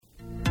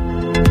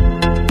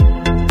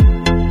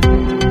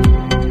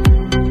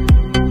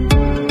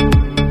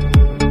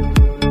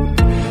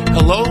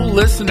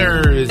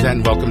listeners,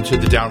 and welcome to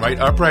the Downright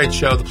Upright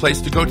Show, the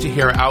place to go to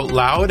hear out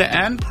loud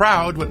and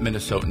proud what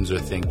Minnesotans are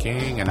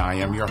thinking. And I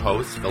am your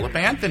host, Philip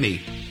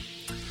Anthony.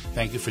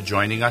 Thank you for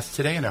joining us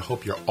today, and I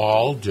hope you're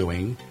all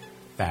doing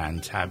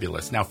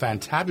fantabulous. Now,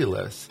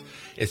 fantabulous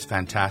is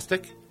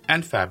fantastic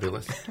and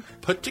fabulous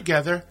put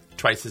together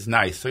twice as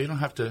nice, so you don't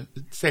have to.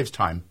 It saves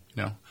time,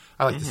 you know.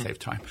 I like to save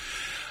time.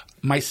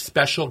 My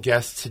special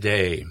guest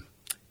today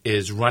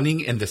is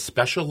running in the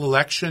special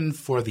election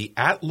for the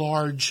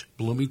at-large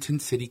Bloomington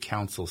City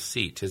Council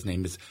seat. His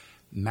name is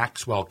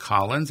Maxwell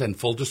Collins, and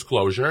full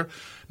disclosure,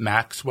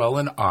 Maxwell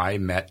and I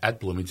met at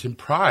Bloomington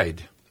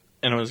Pride.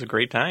 And it was a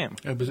great time.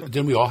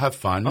 Didn't we all have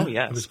fun? Oh,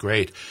 yes. It was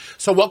great.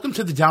 So welcome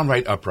to the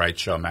Downright Upright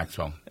Show,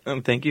 Maxwell.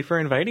 Thank you for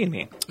inviting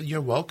me. You're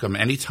welcome.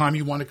 Anytime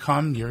you want to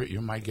come,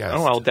 you're my guest.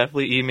 Oh, I'll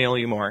definitely email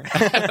you more.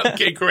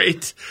 Okay,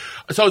 great.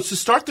 So to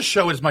start the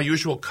show, it's my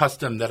usual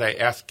custom that I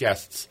ask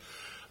guests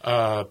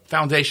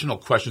foundational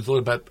questions, a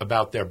little bit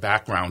about their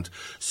background.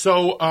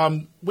 So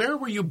where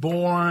were you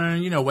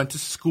born? Went to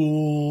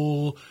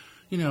school?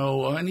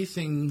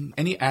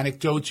 Any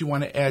anecdotes you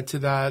want to add to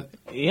that?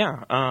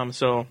 Yeah.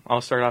 So I'll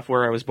start off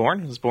where I was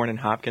born. I was born in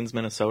Hopkins,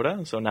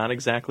 Minnesota, so not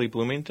exactly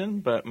Bloomington,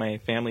 but my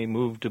family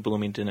moved to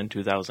Bloomington in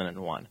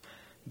 2001.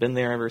 Been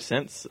there ever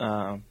since.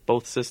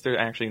 Both sisters,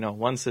 actually, no,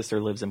 one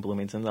sister lives in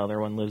Bloomington. The other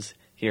one lives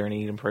here in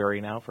Eden Prairie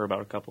now for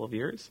about a couple of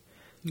years.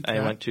 Okay.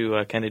 I went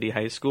to Kennedy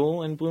High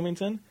School in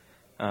Bloomington.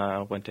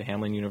 Went to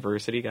Hamline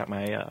University, got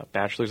my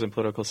bachelor's in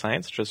political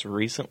science, just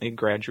recently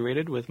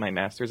graduated with my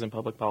master's in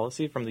public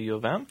policy from the U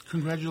of M.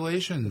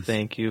 Congratulations.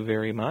 Thank you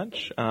very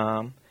much.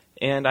 And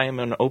I am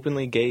an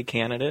openly gay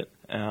candidate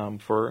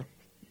for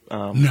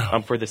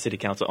the city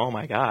council. Oh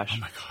my gosh. Oh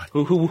my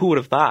God. Who would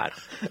have thought?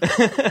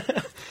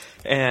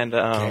 And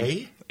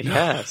gay?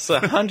 Yes,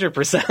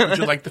 100%. Would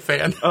you like the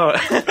fan? Oh.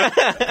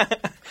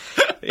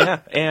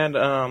 Yeah, and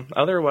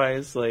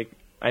otherwise,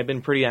 I've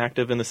been pretty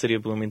active in the city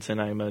of Bloomington.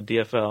 I'm a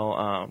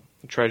DFL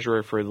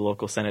treasurer for the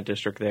local Senate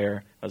district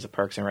there. I was a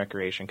Parks and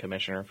Recreation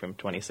commissioner from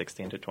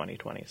 2016 to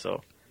 2020,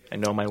 so I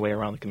know my way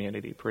around the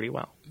community pretty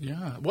well.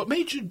 Yeah. What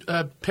made you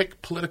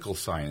pick political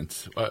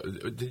science?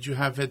 Did you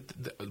have it?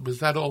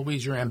 Was that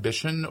always your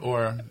ambition,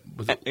 or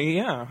was it?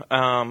 Yeah,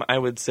 I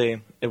would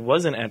say it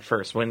wasn't at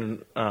first.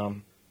 When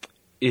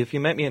if you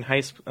met me in high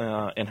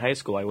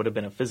school, I would have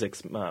been a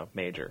physics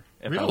major.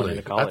 If I went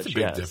into college. That's a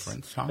big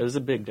difference, huh? It was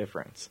a big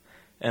difference.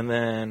 And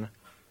then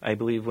I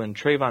believe when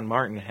Trayvon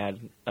Martin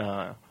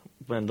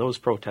when those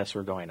protests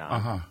were going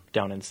on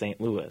down in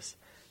St. Louis,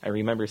 I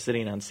remember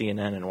sitting on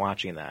CNN and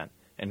watching that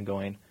and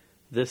going,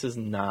 this is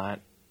not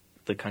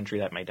the country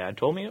that my dad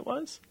told me it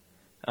was.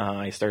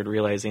 I started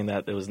realizing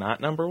that it was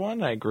not number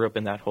one. I grew up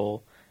in that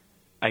whole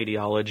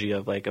ideology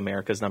of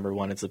America's number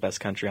one, it's the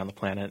best country on the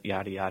planet,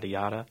 yada, yada,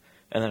 yada.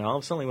 And then all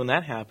of a sudden when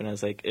that happened, I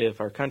was like,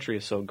 if our country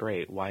is so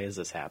great, why is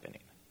this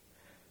happening?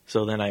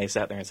 So then I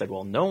sat there and said,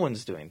 well, no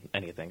one's doing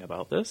anything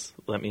about this.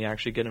 Let me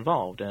actually get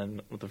involved.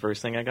 And the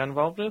first thing I got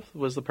involved with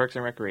was the Parks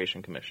and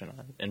Recreation Commission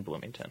in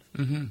Bloomington.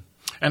 Mm-hmm.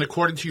 And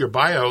according to your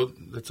bio,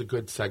 that's a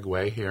good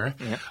segue here.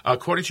 Yeah.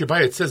 According to your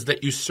bio, it says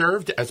that you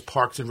served as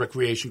Parks and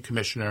Recreation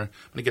Commissioner, I'm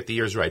going to get the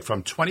years right,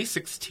 from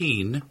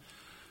 2016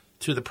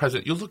 to the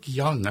present. You look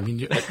young. I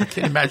mean, I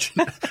can't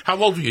imagine.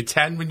 How old were you,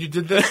 10 when you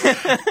did this?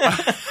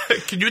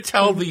 Can you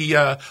tell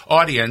the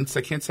audience,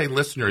 I can't say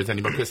listeners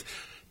anymore, because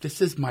this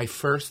is my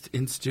first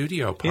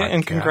in-studio podcast. Yeah,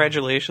 and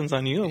congratulations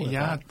on you.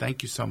 Yeah,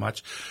 thank you so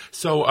much.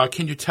 So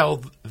can you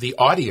tell the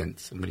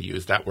audience, I'm going to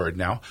use that word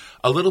now,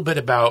 a little bit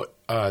about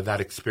that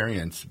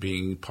experience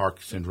being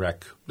Parks and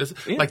Rec?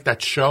 Like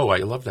that show. I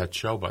love that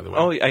show, by the way.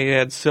 Oh, I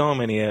had so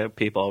many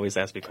people always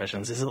ask me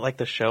questions. Is it like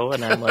the show?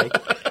 And I'm like,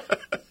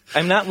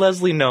 I'm not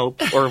Leslie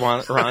Knope or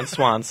Ron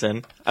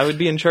Swanson. I would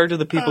be in charge of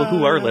the people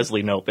who are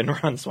Leslie Knope and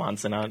Ron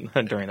Swanson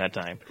during that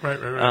time.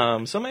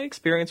 Right. So my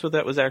experience with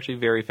that was actually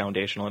very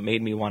foundational. It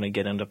made me want to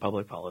get into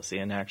public policy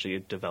and actually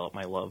develop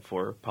my love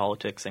for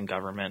politics and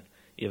government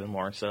even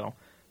more so.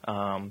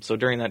 So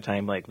during that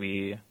time,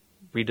 we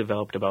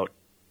redeveloped about,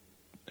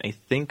 I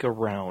think,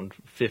 around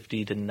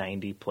 50 to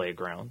 90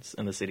 playgrounds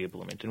in the city of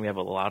Bloomington. We have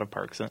a lot of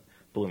parks in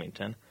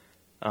Bloomington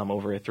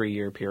over a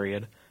 3-year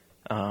period.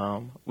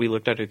 We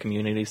looked at a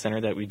community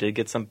center that we did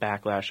get some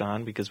backlash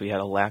on because we had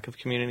a lack of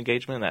community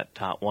engagement. That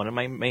taught one of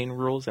my main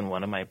rules and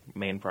one of my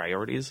main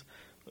priorities.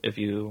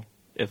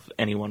 If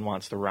anyone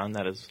wants to run,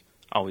 that is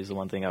always the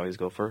one thing I always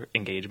go for: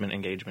 engagement.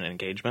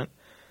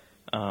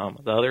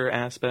 The other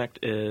aspect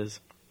is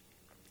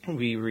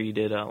we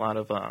redid a lot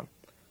of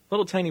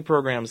little tiny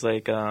programs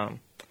like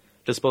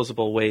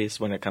disposable waste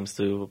when it comes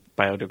to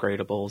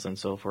biodegradables and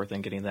so forth,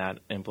 and getting that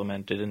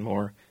implemented and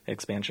more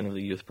expansion of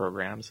the youth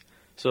programs.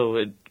 So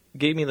it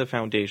gave me the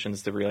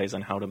foundations to realize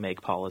on how to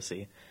make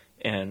policy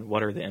and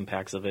what are the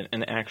impacts of it,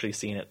 and actually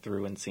seeing it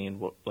through and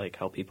seeing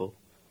how people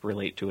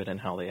relate to it and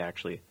how they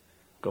actually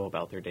go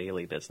about their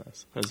daily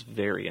business. It was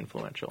very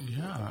influential.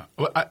 Yeah.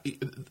 Well,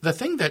 the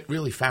thing that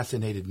really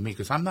fascinated me,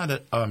 because I'm not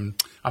a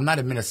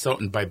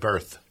Minnesotan by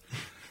birth.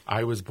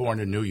 I was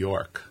born in New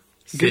York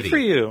City. Good for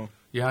you.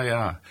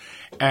 Yeah.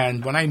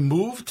 And when I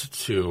moved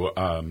to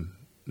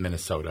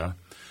Minnesota,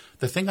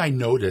 the thing I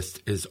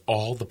noticed is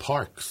all the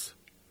parks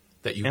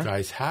that you Yeah.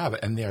 guys have,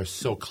 and they're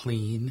so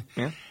clean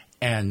Yeah.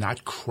 and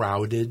not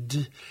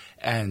crowded.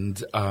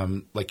 And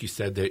like you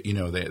said, that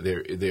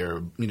they're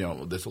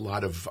there's a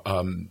lot of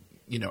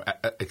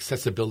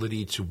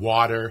accessibility to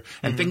water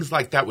and things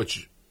like that,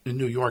 which in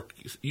New York,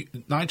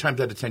 9 times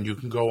out of 10, you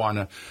can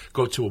go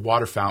to a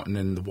water fountain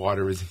and the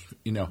water is,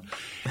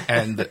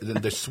 and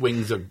the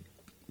swings are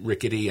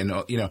rickety. And,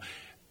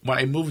 when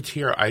I moved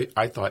here,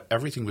 I thought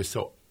everything was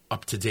so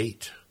up to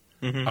date.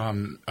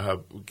 Can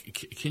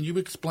you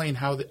explain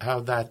how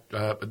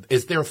that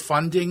is there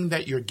funding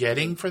that you're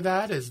getting for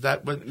that? Is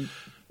that what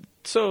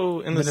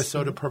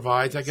Minnesota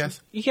provides, I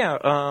guess? Yeah,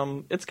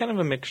 it's kind of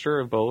a mixture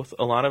of both.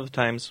 A lot of the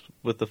times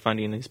with the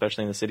funding,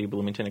 especially in the city of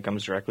Bloomington, it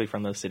comes directly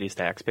from the city's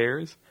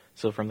taxpayers.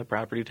 So from the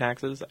property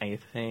taxes, I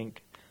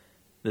think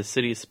the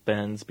city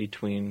spends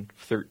between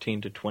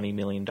 $13 to $20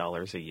 million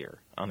a year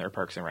on their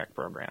Parks and Rec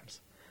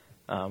programs.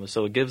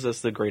 So it gives us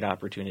the great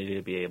opportunity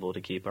to be able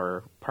to keep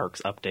our parks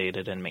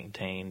updated and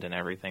maintained and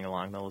everything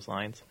along those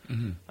lines.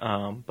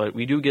 But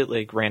we do get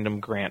like random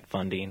grant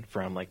funding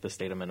from like the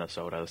state of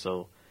Minnesota.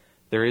 So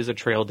there is a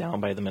trail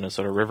down by the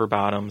Minnesota River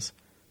bottoms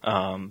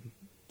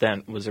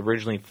that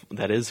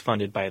is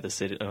funded by the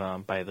city,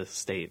 by the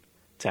state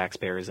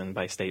taxpayers and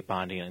by state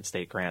bonding and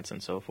state grants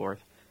and so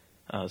forth.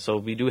 So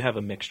we do have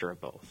a mixture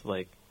of both.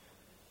 Like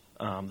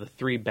the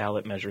 3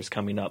 ballot measures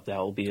coming up, that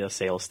will be a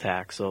sales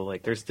tax. So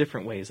like there's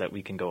different ways that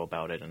we can go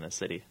about it in the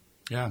city.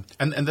 Yeah,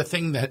 and the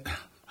thing that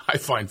I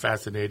find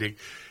fascinating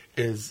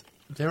is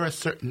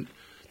there's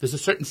a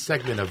certain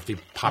segment of the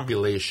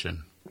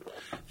population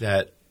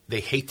that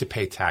they hate to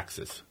pay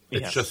taxes.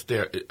 It's Yes. just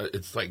there.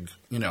 It's like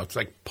it's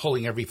like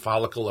pulling every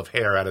follicle of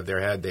hair out of their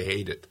head. They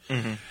hate it.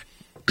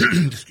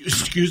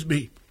 Excuse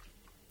me.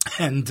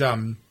 And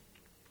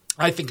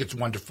I think it's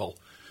wonderful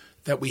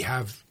that we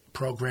have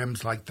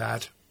programs like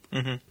that.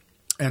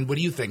 And what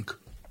do you think?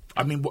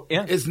 I mean,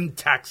 isn't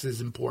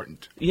taxes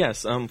important?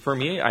 Yes, for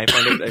me, I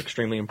find it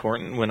extremely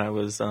important. When I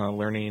was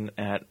learning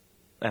at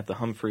the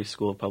Humphrey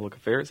School of Public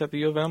Affairs at the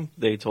U of M,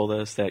 they told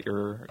us that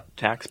your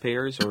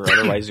taxpayers or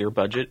otherwise your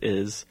budget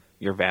is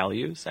your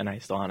values, and I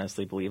still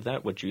honestly believe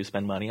that. What you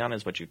spend money on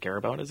is what you care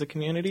about as a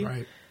community.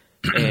 Right.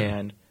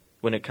 And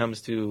when it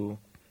comes to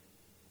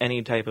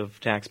any type of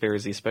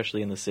taxpayers,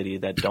 especially in the city,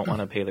 that don't want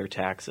to pay their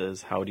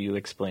taxes, how do you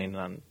explain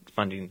on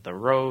funding the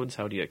roads?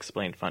 How do you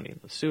explain funding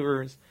the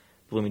sewers?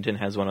 Bloomington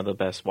has one of the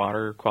best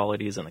water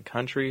qualities in the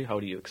country. How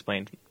do you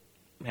explain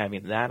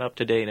having that up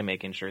to date and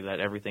making sure that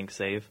everything's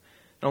safe?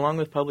 And along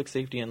with public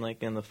safety and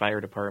like in the fire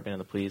department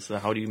and the police,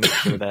 how do you make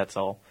sure that's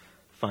all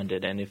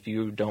funded? And if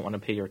you don't want to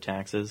pay your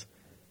taxes,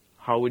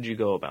 how would you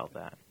go about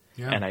that?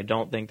 Yeah. And I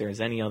don't think there's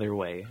any other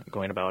way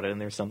going about it.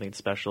 And there's something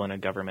special in a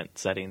government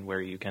setting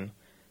where you can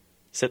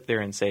sit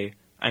there and say,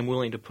 I'm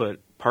willing to put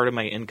part of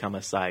my income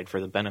aside for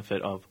the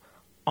benefit of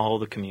all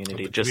the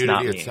community, just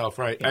not me. Itself,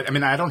 right? Yeah. I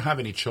mean, I don't have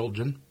any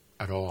children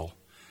at all,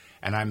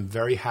 and I'm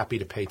very happy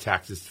to pay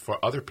taxes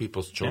for other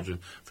people's children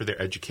for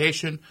their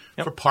education,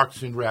 for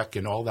Parks and Rec,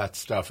 and all that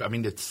stuff. I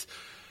mean, it's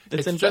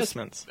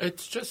investments.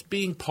 It's just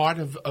being part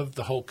of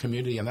the whole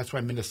community, and that's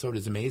why Minnesota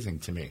is amazing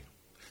to me.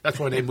 That's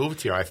why when I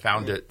moved here, I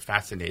found it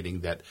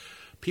fascinating that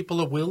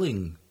people are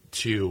willing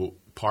to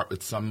part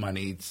with some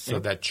money so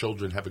that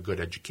children have a good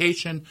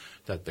education,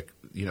 that the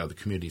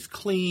community's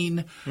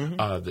clean,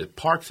 the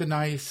parks are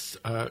nice,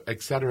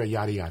 et cetera,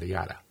 yada, yada,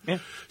 yada. Yeah.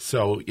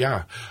 So,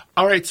 yeah.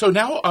 All right. So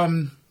now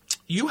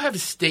you have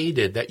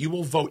stated that you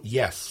will vote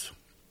yes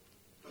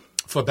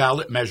for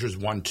ballot measures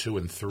 1, 2,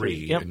 and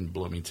 3 in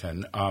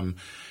Bloomington.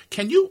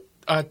 Can you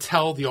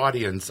tell the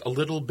audience a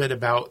little bit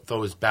about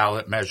those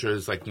ballot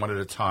measures, like one at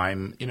a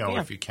time,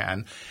 if you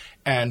can,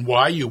 and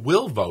why you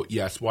will vote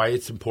yes, why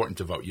it's important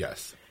to vote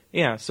yes?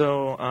 Yeah,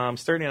 so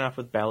starting off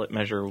with ballot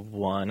measure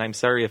 1, I'm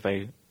sorry if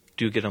I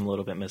do get them a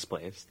little bit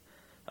misplaced.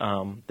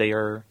 They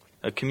are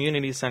a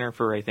community center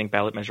for, I think,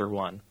 ballot measure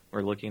 1.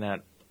 We're looking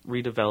at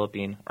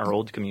redeveloping our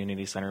old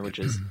community center, which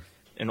is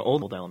an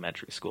old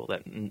elementary school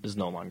that is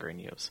no longer in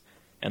use.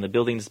 And the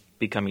building's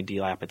becoming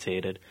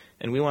dilapidated.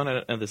 And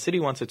the city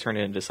wants to turn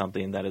it into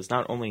something that is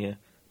not only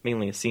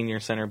mainly a senior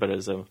center, but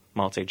is a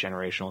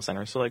multi-generational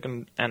center, so like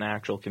an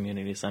actual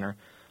community center,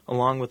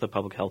 along with the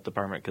public health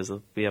department, because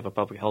we have a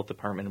public health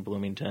department in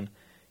Bloomington,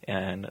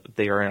 and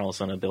they are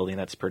also in a building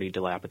that's pretty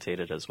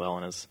dilapidated as well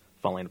and is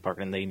falling apart,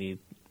 and they need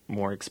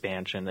more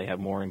expansion. They have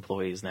more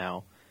employees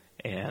now,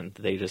 and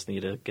they just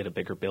need to get a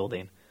bigger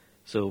building.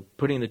 So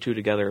putting the two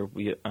together,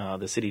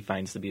 the city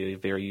finds to be a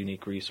very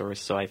unique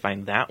resource. So I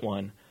find that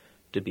one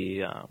to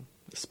be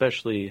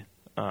especially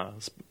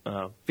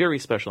very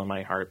special in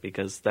my heart,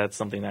 because that's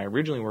something that I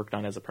originally worked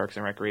on as a Parks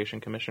and Recreation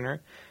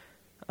Commissioner.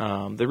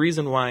 The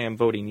reason why I'm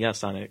voting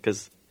yes on it,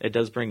 because it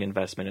does bring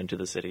investment into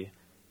the city.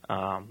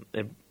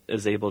 It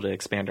is able to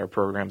expand our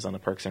programs on the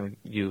Parks and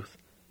Youth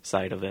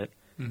side of it.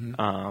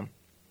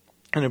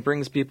 And it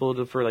brings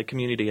people for like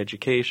community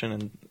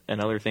education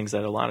and other things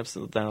that a lot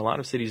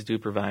of cities do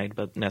provide,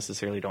 but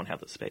necessarily don't have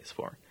the space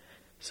for.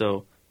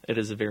 So it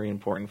is very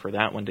important for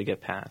that one to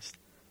get passed.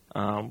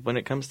 When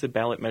it comes to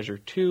ballot measure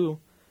 2,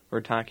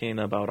 We're talking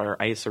about our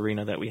ice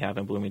arena that we have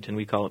in Bloomington.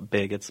 We call it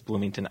big. It's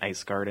Bloomington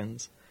Ice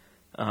Gardens.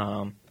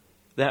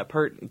 That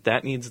part,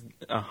 that needs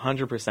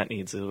 100%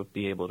 needs to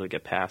be able to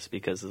get passed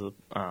because of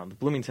the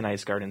Bloomington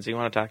Ice Gardens. You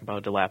want to talk about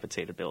a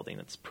dilapidated building.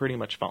 It's pretty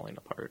much falling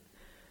apart.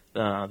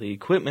 The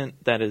equipment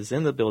that is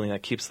in the building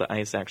that keeps the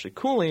ice actually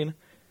cooling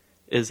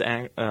is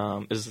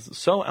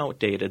so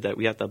outdated that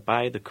we have to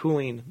buy the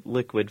cooling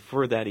liquid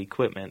for that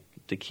equipment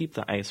to keep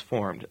the ice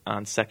formed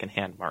on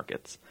secondhand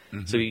markets.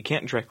 Mm-hmm. So you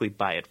can't directly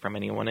buy it from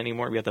anyone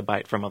anymore. We have to buy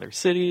it from other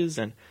cities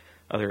and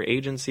other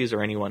agencies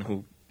or anyone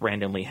who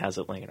randomly has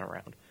it laying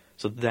around.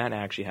 So that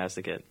actually has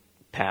to get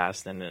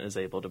passed and is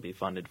able to be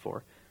funded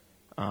for.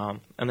 And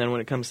then when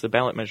it comes to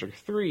ballot measure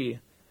 3,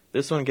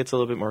 this one gets a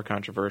little bit more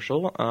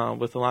controversial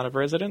with a lot of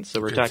residents.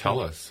 So Tell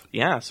us.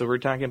 Yeah, so we're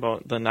talking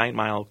about the 9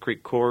 Mile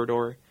Creek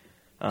corridor.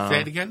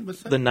 Say it again.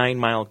 What's that? The 9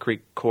 Mile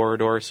Creek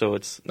corridor. So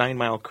it's 9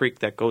 Mile Creek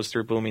that goes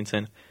through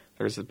Bloomington.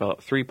 There's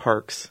about 3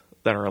 parks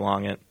that are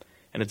along it,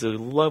 and it's a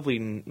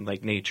lovely,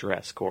 like,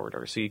 nature-esque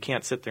corridor. So you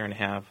can't sit there and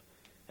have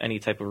any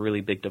type of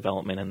really big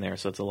development in there.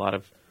 So it's a lot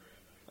of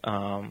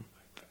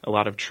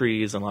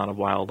trees and a lot of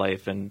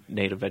wildlife and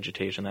native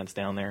vegetation that's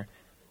down there.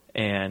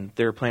 And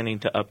they're planning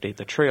to update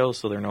the trails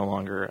so they're no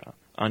longer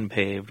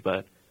unpaved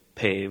but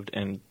paved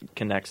and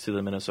connects to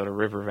the Minnesota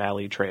River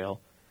Valley Trail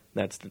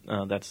that's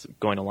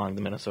going along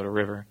the Minnesota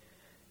River.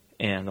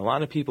 And a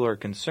lot of people are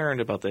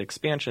concerned about the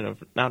expansion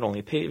of not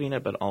only paving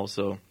it, but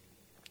also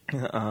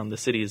the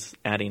city's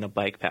adding a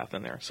bike path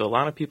in there. So a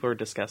lot of people are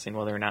discussing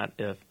whether or not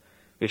if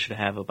we should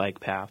have a bike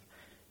path.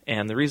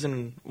 And the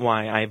reason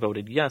why I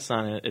voted yes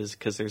on it is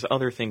because there's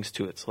other things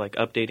to it. So like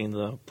updating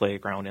the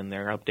playground in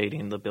there,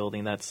 updating the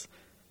building that's,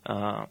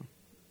 I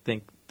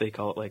think they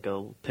call it like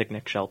a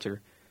picnic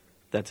shelter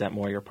that's at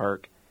Moyer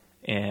Park.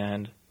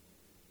 And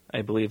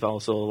I believe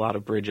also a lot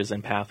of bridges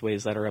and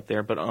pathways that are up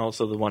there. But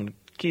also the one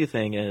key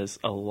thing is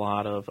a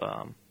lot of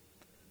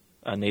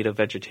native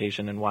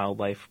vegetation and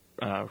wildlife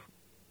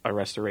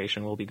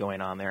restoration will be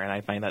going on there. And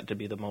I find that to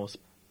be the most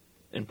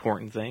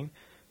important thing.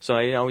 So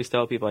I always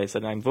tell people, I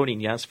said, I'm voting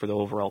yes for the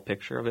overall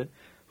picture of it.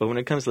 But when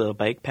it comes to the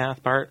bike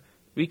path part,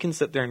 we can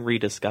sit there and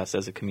rediscuss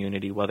as a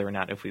community whether or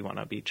not if we want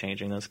to be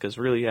changing this. Because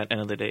really, at the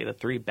end of the day, the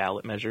 3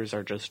 ballot measures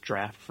are just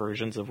draft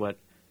versions of what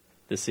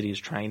the city is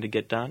trying to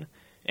get done.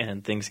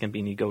 And things can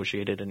be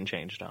negotiated and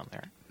changed on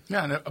there.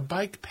 Yeah, and a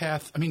bike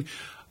path, I mean,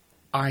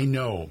 I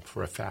know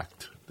for a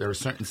fact there are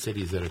certain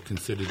cities that are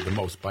considered the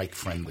most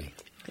bike-friendly.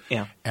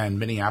 Yeah. And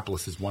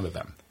Minneapolis is one of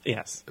them.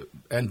 Yes.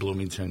 And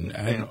Bloomington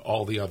and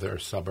all the other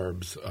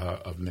suburbs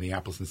of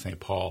Minneapolis and St.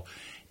 Paul.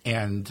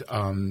 And,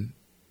 and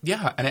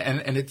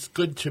it's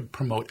good to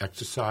promote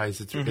exercise.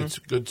 It's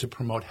good to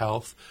promote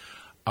health.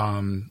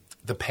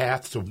 The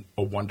paths are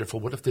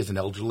wonderful. What if there's an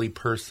elderly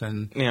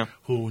person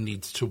who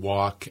needs to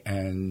walk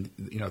and,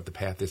 the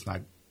path is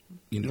not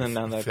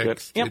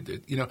fixed?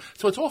 Yep.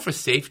 So it's all for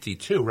safety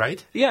too,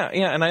 right? Yeah,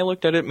 and I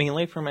looked at it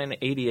mainly from an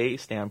ADA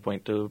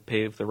standpoint to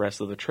pave the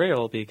rest of the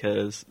trail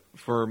because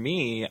for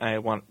me, I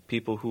want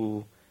people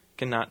who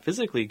cannot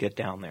physically get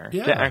down there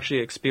to actually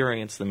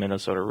experience the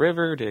Minnesota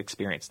River, to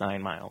experience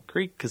 9 Mile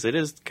Creek, because it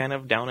is kind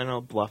of down in a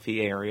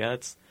bluffy area.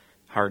 It's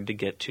hard to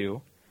get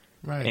to.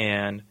 Right.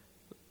 And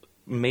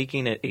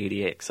making it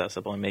ADA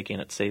accessible and making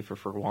it safer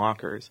for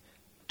walkers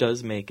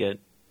does make it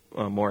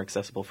more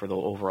accessible for the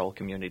overall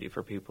community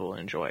for people to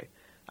enjoy.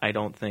 I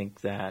don't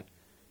think that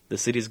the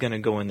city's going to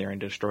go in there and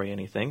destroy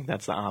anything.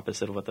 That's the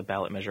opposite of what the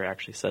ballot measure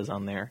actually says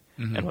on there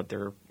and what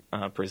they're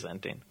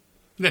presenting.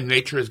 Then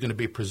nature is going to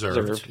be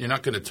preserved. You're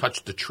not going to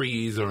touch the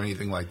trees or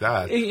anything like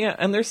that. Yeah,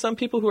 and there's some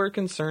people who are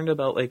concerned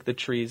about like the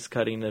trees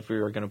cutting if we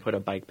were going to put a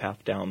bike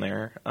path down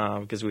there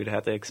because we'd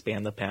have to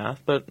expand the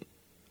path. But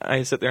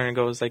I sit there and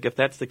go, like, if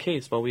that's the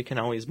case, well, we can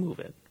always move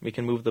it. We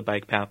can move the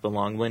bike path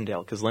along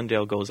Lyndale because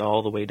Lyndale goes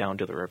all the way down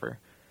to the river.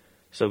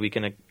 So we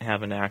can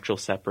have an actual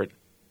separate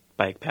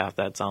bike path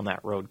that's on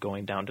that road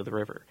going down to the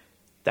river.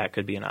 That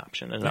could be an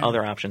option. And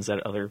other options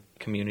that other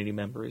community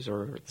members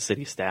or the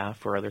city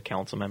staff or other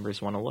council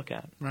members want to look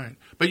at. Right.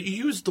 But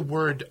you used the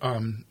word,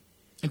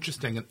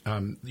 interesting,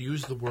 you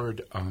used the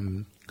word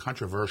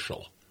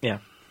controversial. Yeah.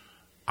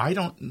 I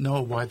don't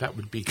know why that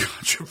would be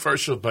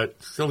controversial,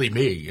 but silly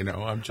me,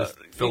 I'm just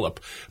Philip.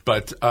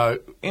 But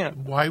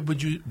why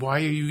did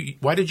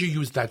you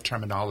use that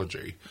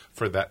terminology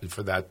for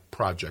that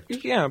project?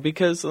 Yeah,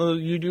 because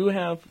you do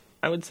have,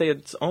 I would say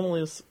it's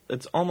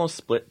almost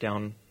split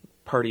down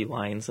party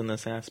lines in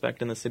this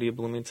aspect in the city of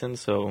Bloomington.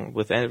 So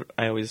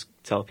I always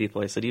tell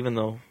people, I said, even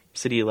though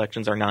city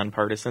elections are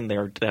nonpartisan, they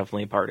are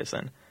definitely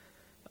partisan.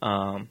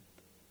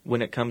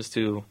 When it comes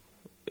to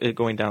it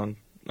going down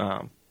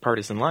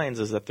partisan lines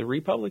is that the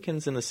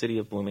Republicans in the city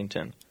of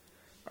Bloomington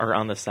are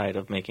on the side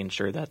of making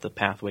sure that the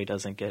pathway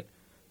doesn't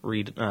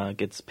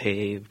gets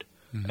paved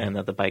and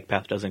that the bike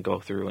path doesn't go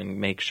through and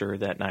make sure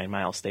that 9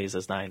 Mile stays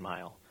as 9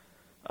 Mile.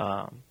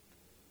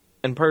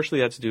 And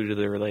partially that's due to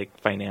their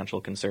financial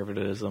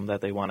conservatism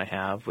that they want to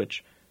have,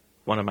 which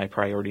one of my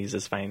priorities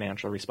is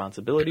financial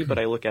responsibility, but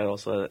I look at it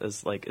also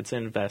as it's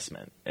an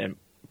investment and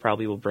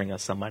probably will bring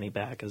us some money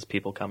back as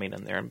people coming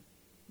in there and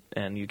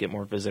and you get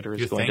more visitors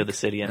You going to think? the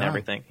city and Yeah.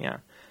 everything. Yeah.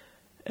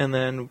 And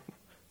then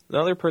the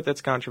other part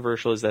that's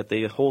controversial is that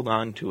they hold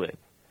on to it.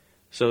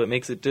 So it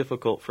makes it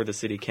difficult for the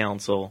city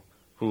council,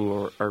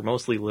 who are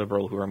mostly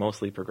liberal, who are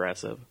mostly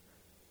progressive,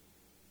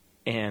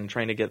 and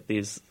trying to get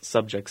these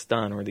subjects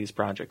done or these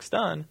projects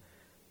done.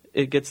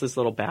 It gets this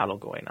little battle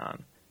going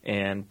on.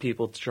 And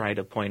people try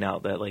to point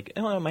out that, like,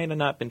 oh, it might have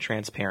not been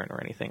transparent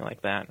or anything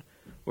like that.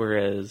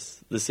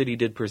 Whereas the city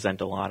did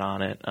present a lot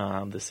on it.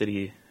 The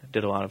city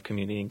did a lot of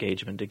community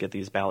engagement to get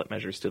these ballot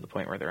measures to the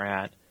point where they're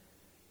at.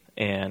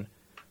 And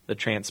the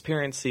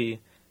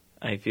transparency,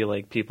 I feel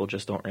like people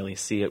just don't really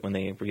see it when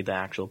they read the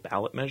actual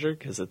ballot measure,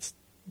 because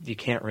you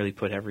can't really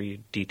put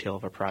every detail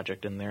of a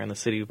project in there. And the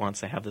city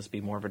wants to have this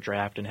be more of a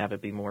draft and have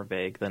it be more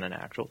vague than an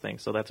actual thing.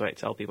 So that's why I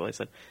tell people, I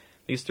said,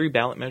 these 3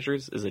 ballot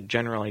measures is a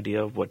general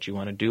idea of what you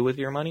want to do with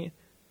your money.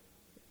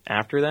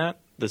 After that,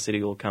 the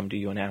city will come to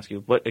you and ask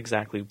you, what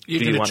exactly do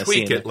you want to see?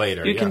 You can tweak it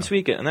later. You can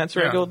tweak it. And that's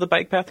where I go, the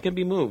bike path can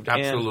be moved.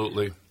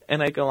 Absolutely.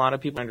 And I think a lot of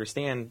people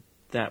understand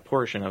that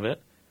portion of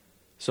it.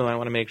 So I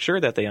want to make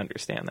sure that they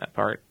understand that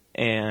part.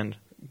 And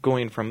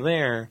going from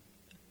there,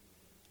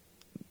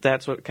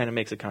 that's what kind of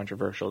makes it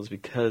controversial, is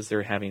because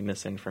they're having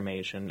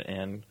misinformation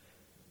and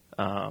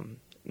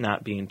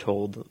not being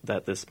told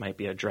that this might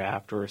be a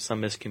draft, or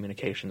some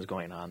miscommunications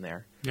going on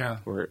there. Yeah.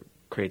 Where it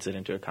creates it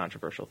into a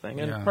controversial thing.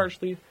 And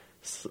partially,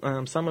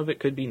 some of it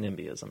could be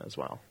NIMBYism as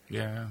well.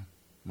 Yeah.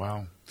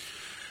 Wow.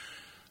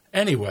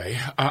 Anyway,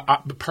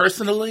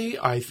 personally,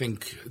 I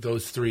think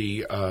those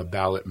 3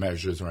 ballot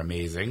measures are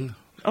amazing.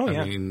 Oh,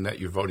 yeah. I mean, that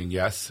you're voting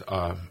yes.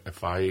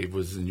 If I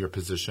was in your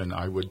position,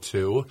 I would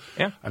too.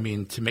 Yeah. I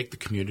mean, to make the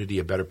community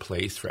a better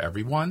place for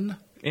everyone,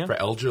 for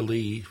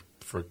elderly,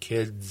 for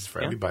kids,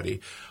 for everybody,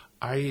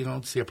 I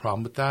don't see a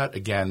problem with that.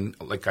 Again,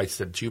 like I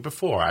said to you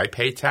before, I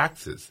pay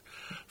taxes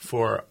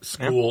for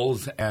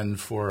schools and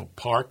for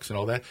parks and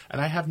all that,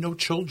 and I have no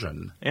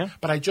children. Yeah.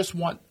 But I just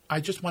want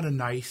a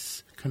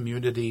nice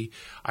community.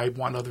 I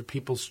want other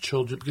people's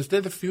children, because they're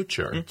the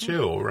future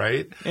too,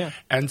 right? Yeah.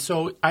 And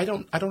so I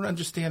don't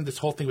understand this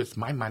whole thing with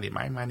my money,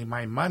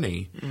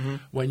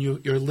 when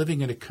you're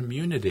living in a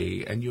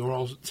community and you're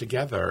all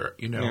together,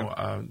 you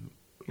know.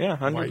 Yeah,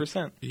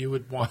 100%. You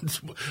would want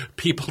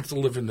people to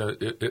live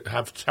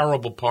have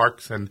terrible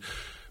parks and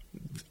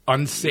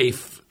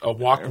unsafe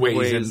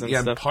walkways and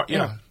stuff.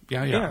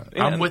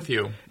 I'm with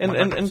you.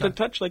 And to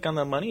touch like on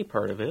the money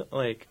part of it,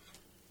 like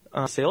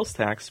sales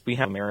tax, we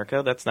have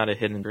America. That's not a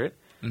hidden secret.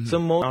 So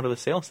most out of the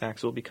sales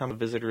tax will become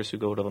visitors who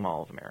go to the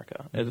Mall of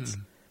America.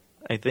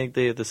 I think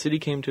the city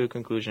came to a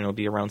conclusion it'll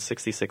be around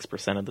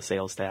 66% of the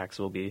sales tax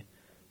will be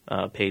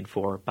paid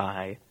for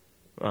by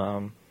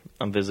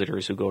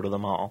visitors who go to the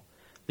mall.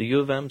 The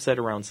U of M said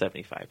around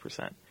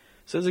 75%.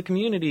 So as a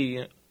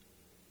community,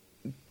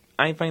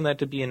 I find that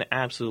to be an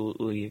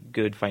absolutely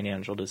good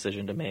financial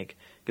decision to make.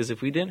 Because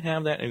if we didn't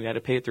have that and we had to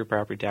pay it through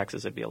property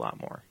taxes, it'd be a lot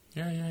more.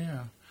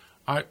 Yeah.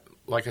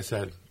 Like I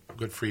said,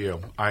 good for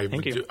you. I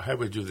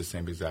would do the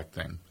same exact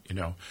thing, you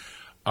know.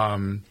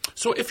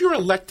 So if you're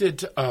elected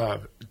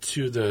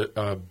to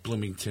the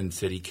Bloomington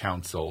City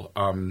Council,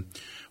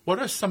 what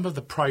are some of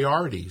the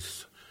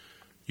priorities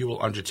you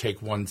will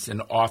undertake once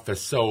in office?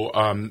 So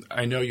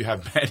I know you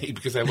have many,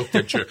 because I looked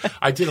at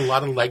I did a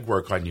lot of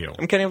legwork on you.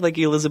 I'm kind of like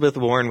Elizabeth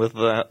Warren with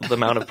the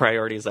amount of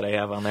priorities that I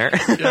have on there.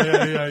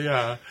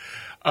 Yeah.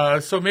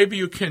 So maybe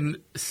you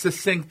can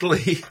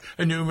succinctly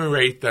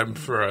enumerate them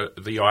for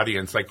the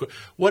audience. Like,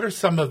 what are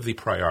some of the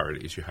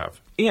priorities you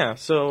have? Yeah,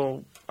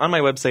 so on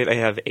my website I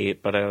have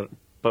 8,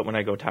 but when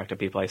I go talk to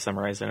people, I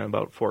summarize it in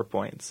about 4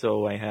 points.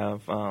 So I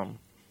have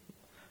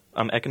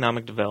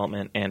economic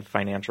development and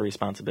financial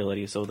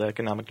responsibility. So the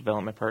economic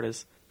development part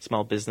is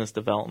small business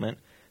development.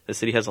 The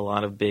city has a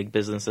lot of big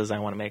businesses. I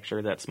want to make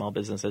sure that small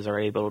businesses are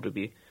able to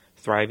be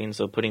thriving,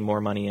 so putting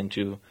more money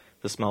into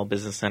the small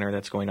business center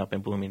that's going up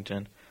in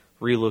Bloomington,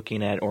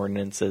 relooking at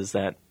ordinances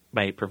that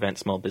might prevent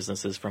small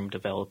businesses from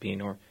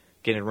developing, or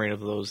getting rid of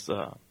those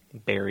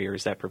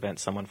barriers that prevent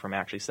someone from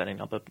actually setting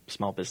up a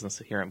small business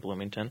here in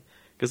Bloomington,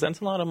 because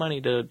that's a lot of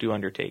money to do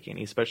undertaking,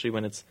 especially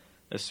when it's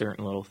a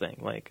certain little thing.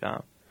 Like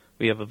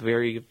we have a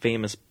very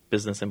famous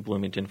business in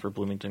Bloomington for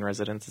Bloomington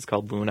residents. It's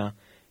called Luna.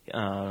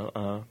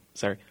 Luna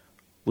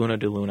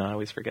de Luna. I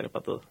always forget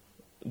about the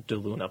de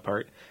Luna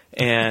part.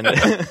 And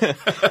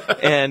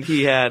and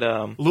he had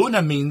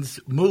Luna means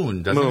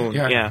moon, doesn't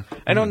it? Yeah.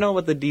 I don't know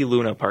what the de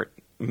Luna part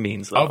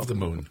means, though. Of the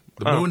moon.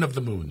 The moon of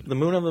the moon. The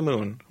moon of the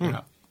moon.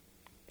 Yeah.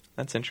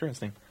 That's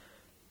interesting.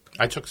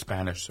 I took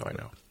Spanish, so I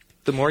know.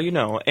 The more you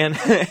know. And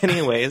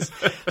anyways,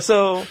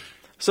 so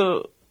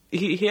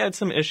he had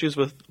some issues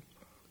with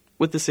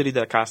the city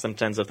that cost him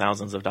tens of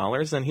thousands of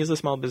dollars, and he's a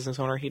small business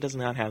owner. He does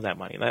not have that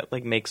money. That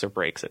like makes or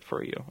breaks it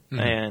for you.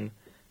 And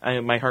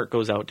my heart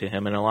goes out to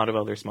him and a lot of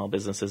other small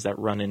businesses that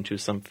run into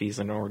some fees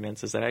and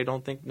ordinances that I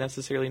don't think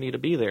necessarily need to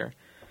be there.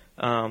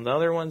 The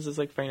other ones is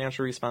like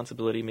financial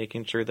responsibility,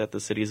 making sure that the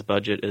city's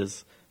budget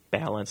is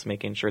balanced,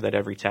 making sure that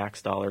every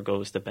tax dollar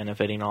goes to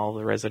benefiting all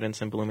the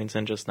residents in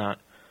Bloomington, just not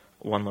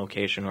one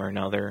location or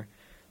another.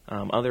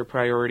 Other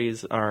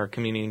priorities are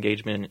community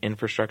engagement and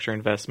infrastructure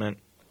investment.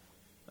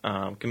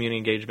 Community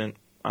engagement,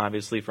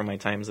 obviously, from my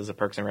times as a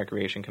Parks and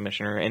Recreation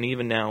Commissioner, and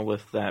even now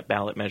with that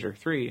ballot Measure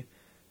 3,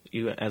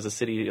 you, as a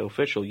city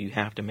official, you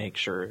have to make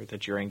sure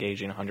that you're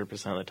engaging 100%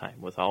 of the time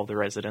with all the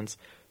residents,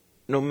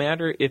 no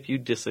matter if you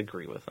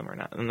disagree with them or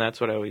not. And that's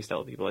what I always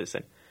tell people. I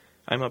said,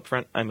 I'm up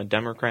front, I'm a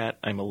Democrat,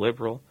 I'm a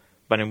liberal,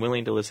 but I'm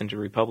willing to listen to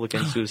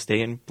Republicans who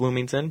stay in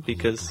Bloomington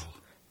because,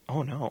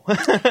 oh no.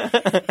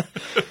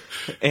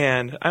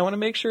 And I want to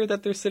make sure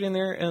that they're sitting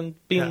there and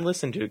being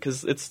listened to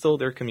because it's still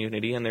their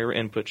community and their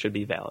input should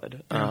be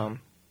valid. And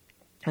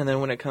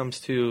then when it comes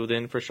to the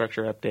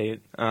infrastructure update,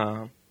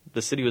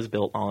 the city was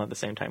built all at the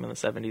same time in the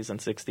 70s and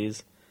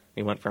 60s.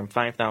 We went from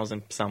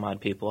 5,000 some odd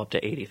people up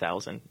to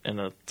 80,000 in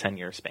a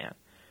 10-year span.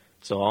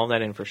 So all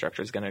that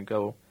infrastructure is going to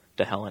go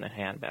to hell in a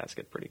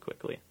handbasket pretty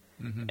quickly.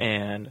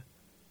 And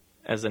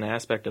as an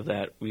aspect of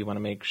that, we want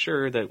to make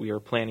sure that we are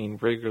planning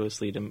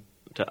rigorously to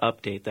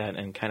update that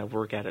and kind of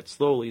work at it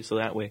slowly so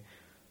that way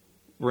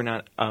we're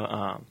not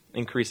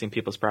increasing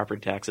people's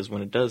property taxes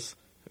when it does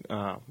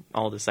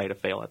all decide to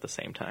fail at the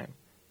same time.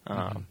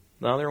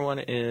 The other one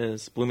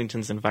is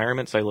Bloomington's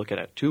environment, so I look at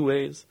it two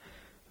ways.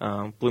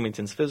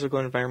 Bloomington's physical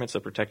environment, so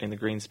protecting the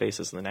green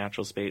spaces and the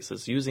natural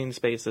spaces, using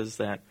spaces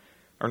that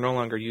are no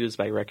longer used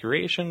by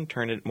recreation,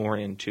 turn it more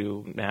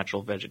into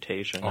natural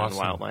vegetation and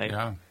wildlife.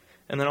 Yeah.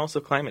 And then also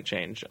climate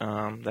change.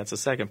 That's the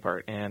second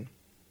part. And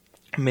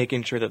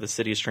making sure that the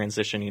city is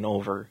transitioning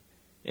over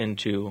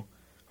into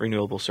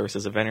renewable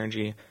sources of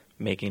energy,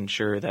 making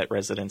sure that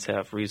residents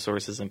have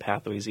resources and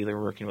pathways, either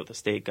working with the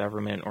state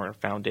government or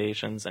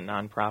foundations and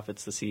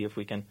nonprofits to see if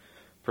we can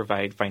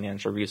provide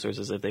financial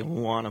resources. If they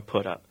want to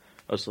put up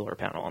a solar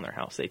panel on their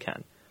house, they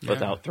can,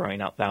 without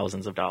throwing out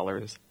thousands of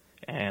dollars.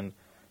 And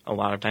a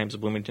lot of times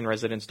Bloomington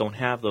residents don't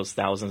have those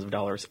thousands of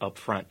dollars up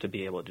front to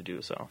be able to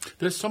do so.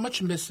 There's so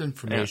much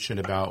misinformation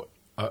about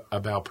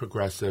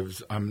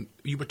progressives.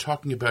 You were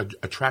talking about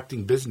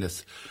attracting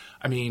business.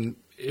 I mean,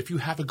 if you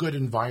have a good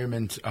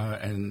environment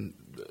and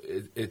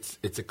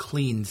it's a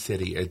clean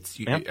city,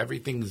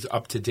 everything's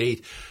up to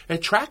date, it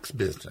attracts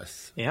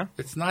business. Yeah,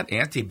 it's not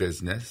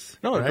anti-business.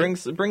 No,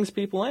 right? it brings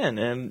people in,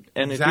 and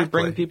exactly. If you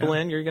bring people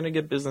in, you're going to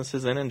get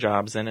businesses in and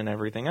jobs in and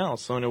everything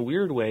else. So in a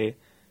weird way,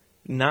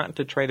 not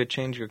to try to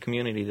change your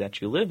community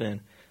that you live in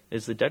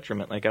is the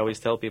detriment. Like I always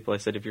tell people, I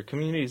said, if your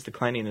community is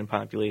declining in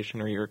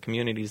population or your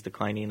community is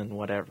declining in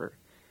whatever,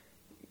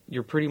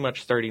 you're pretty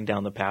much starting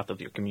down the path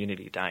of your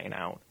community dying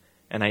out.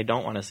 And I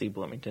don't want to see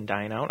Bloomington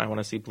dying out. I want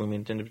to see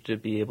Bloomington to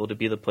be able to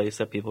be the place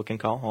that people can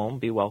call home,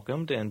 be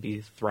welcomed, and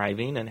be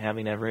thriving and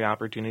having every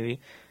opportunity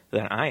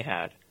that I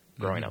had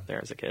growing up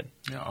there as a kid.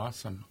 Yeah,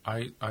 awesome.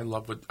 I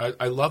love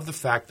the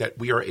fact that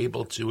we are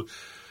able to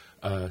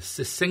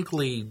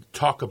succinctly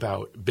talk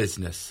about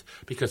business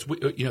because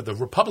the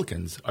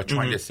Republicans are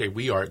trying to say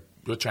we're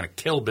trying to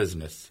kill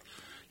business.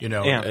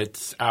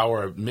 It's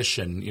our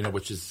mission,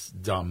 which is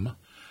dumb.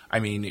 I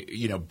mean,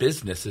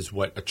 business is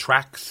what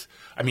attracts.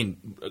 I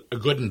mean, a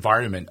good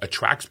environment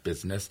attracts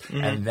business,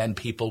 and then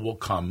people will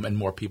come, and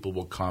more people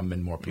will come,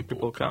 and more people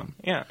will come.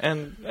 Yeah,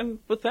 and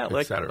with that,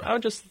 like I'll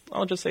just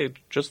say,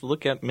 just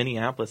look at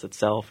Minneapolis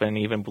itself, and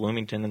even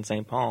Bloomington and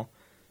St. Paul.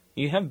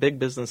 You have big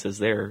businesses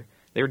there.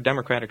 They were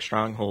Democratic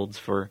strongholds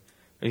for,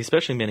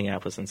 especially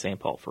Minneapolis and St.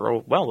 Paul, for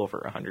well over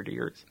 100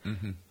 years.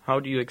 How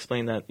do you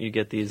explain that you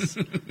get these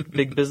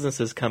big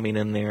businesses coming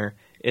in there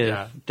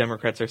if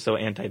Democrats are so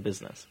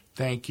anti-business?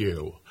 Thank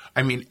you.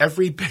 I mean,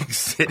 every big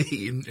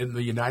city in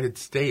the United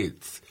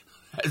States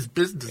has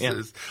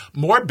businesses,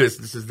 more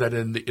businesses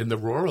than in the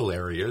rural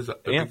areas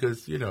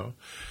because,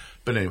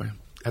 But anyway,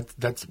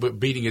 that's we're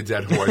beating a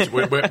dead horse.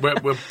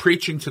 we're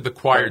preaching to the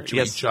choir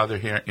to each other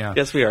here. Yeah.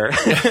 Yes, we are.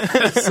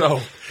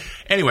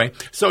 Anyway,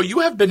 so you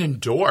have been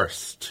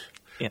endorsed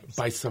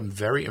by some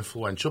very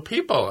influential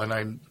people, and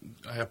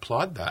I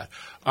applaud that.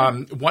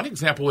 One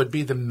example would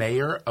be the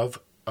mayor of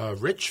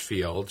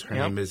Richfield. Her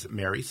name is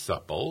Mary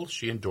Supple.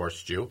 She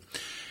endorsed you.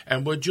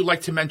 And would you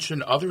like to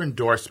mention other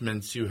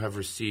endorsements you have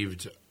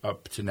received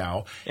up to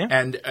now,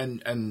 and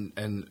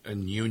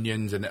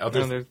unions and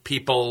other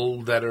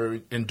people that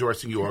are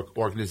endorsing your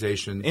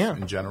organizations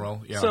in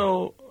general? Yeah.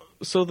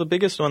 So the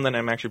biggest one that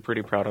I'm actually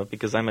pretty proud of,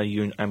 because I'm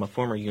a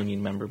former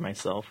union member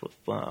myself with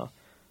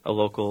a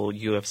local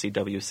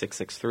UFCW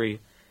 663,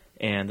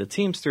 and the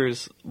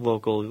Teamsters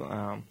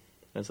local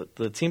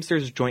the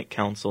Teamsters Joint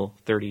Council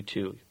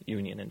 32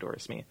 union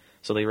endorsed me.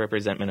 So they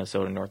represent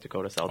Minnesota, North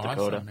Dakota, South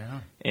Dakota. Yeah.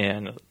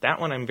 And that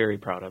one I'm very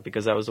proud of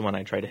because that was the one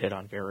I tried to hit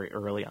on very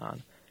early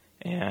on.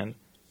 And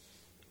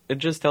it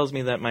just tells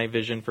me that my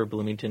vision for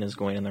Bloomington is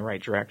going in the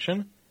right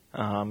direction,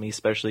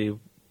 especially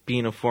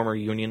being a former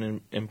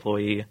union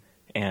employee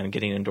and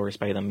getting endorsed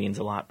by them means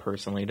a lot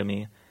personally to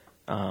me.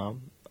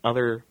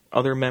 Other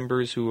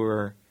members who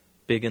are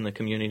big in the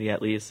community,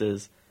 at least,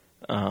 is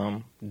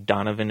Donovan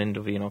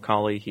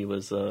Indovino-Colley. He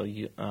was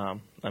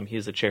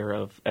he's the chair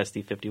of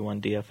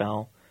SD51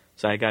 DFL,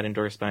 so I got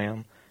endorsed by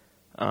him.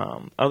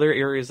 Other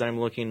areas that I'm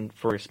looking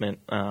for endorsement,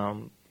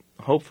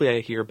 hopefully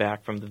I hear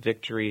back from the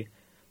Victory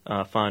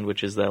Fund,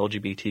 which is the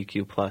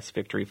LGBTQ plus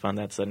Victory Fund.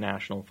 That's a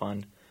national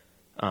fund.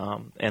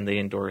 and they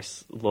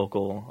endorse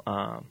local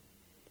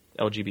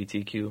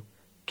LGBTQ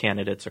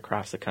candidates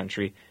across the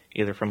country,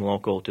 either from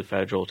local to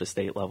federal to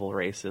state level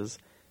races.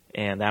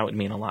 And that would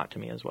mean a lot to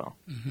me as well.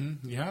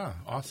 Mm-hmm. Yeah,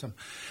 awesome.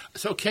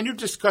 So can you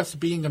discuss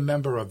being a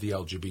member of the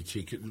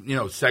LGBTQ,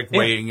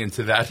 segueing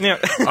into that? Yeah.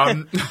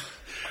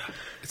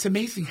 It's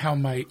amazing how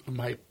my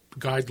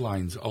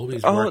guidelines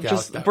always work out. It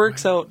just that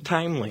works way. out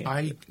timely.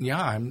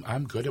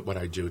 I'm good at what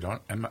I do.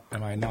 Am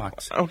I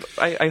not?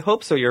 I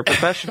hope so. You're a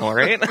professional,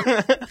 right?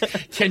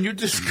 Can you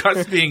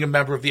discuss being a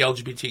member of the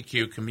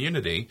LGBTQ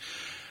community?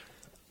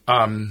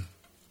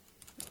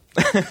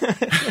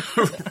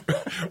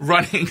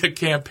 Running a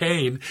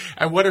campaign,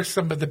 and what are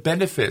some of the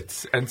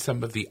benefits and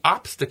some of the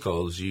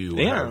obstacles you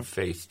have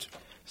faced?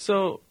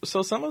 So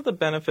some of the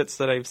benefits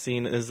that I've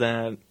seen is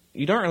that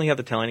you don't really have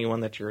to tell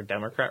anyone that you're a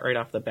Democrat right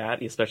off the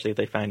bat, especially if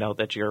they find out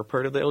that you're a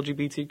part of the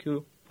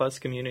LGBTQ plus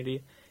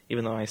community,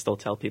 even though I still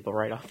tell people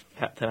right off the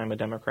bat that I'm a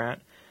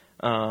Democrat.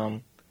 I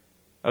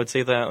would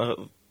say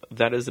that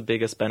that is the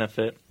biggest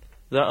benefit.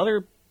 The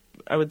other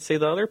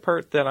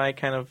part that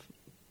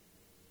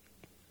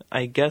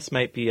I guess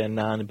might be a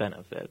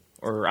non-benefit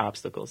or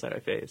obstacles that I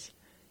face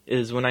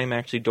is when I'm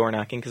actually door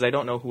knocking, because I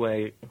don't know who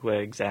I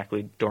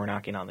exactly door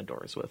knocking on the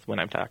doors with when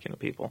I'm talking to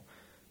people.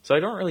 So I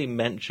don't really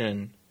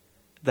mention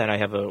that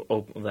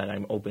that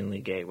I'm openly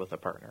gay with a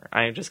partner.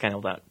 I just kind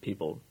of let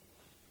people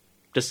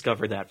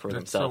discover that for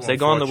themselves. They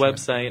go on the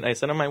website. I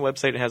said on my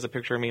website it has a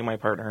picture of me and my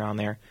partner on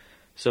there.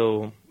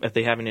 So if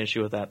they have an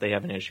issue with that, they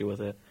have an issue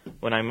with it.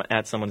 When I'm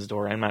at someone's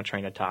door, I'm not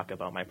trying to talk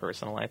about my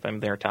personal life. I'm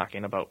there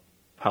talking about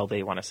how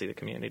they want to see the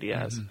community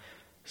as. Mm-hmm.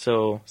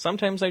 So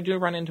sometimes I do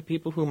run into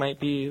people who might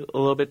be a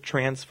little bit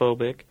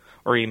transphobic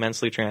or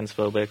immensely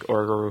transphobic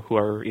or who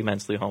are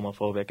immensely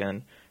homophobic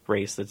and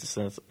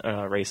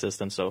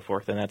racist and so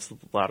forth. And that's a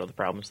lot of the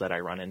problems that I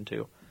run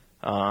into.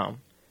 And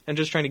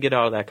just trying to get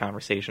out of that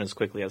conversation as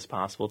quickly as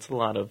possible. It's a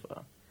lot of,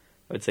 I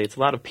would say it's a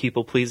lot of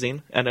people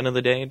pleasing at the end of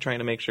the day, trying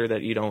to make sure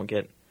that you don't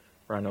get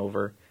run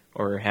over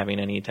or having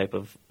any type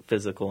of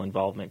physical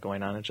involvement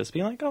going on. It's just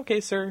being like, okay,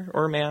 sir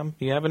or ma'am,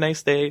 you have a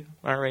nice day.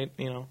 All right,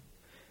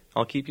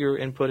 I'll keep your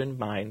input in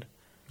mind.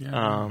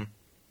 Yeah.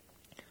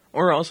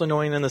 Or also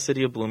knowing in the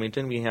city of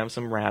Bloomington, we have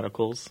some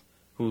radicals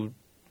who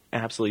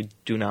absolutely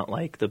do not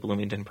like the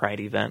Bloomington Pride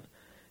event.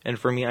 And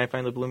for me, I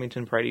find the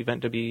Bloomington Pride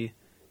event to be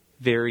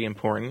very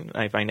important.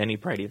 I find any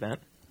Pride event.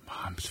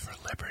 Moms for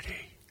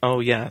Liberty. Oh,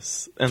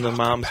 yes. And the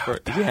Moms for...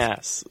 That.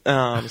 Yes.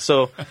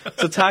 So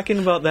talking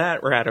about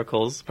that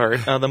radicals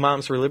part, the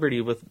Moms for Liberty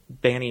with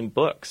banning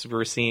books,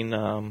 we're seeing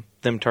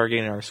them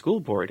targeting our school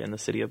board in the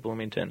city of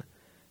Bloomington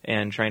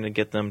and trying to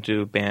get them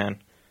to ban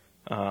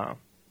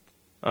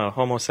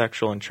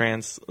homosexual and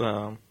trans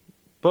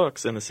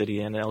books in the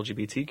city and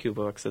LGBTQ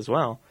books as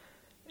well,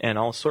 and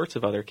all sorts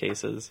of other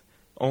cases,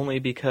 only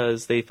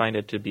because they find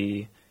it to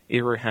be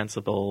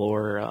irreprehensible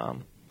or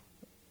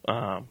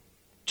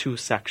too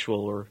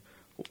sexual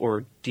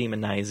or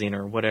demonizing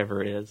or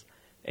whatever it is.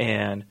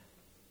 And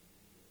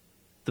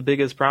the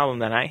biggest problem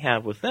that I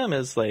have with them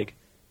is, like,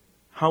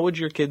 how would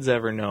your kids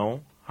ever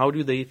know? How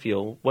do they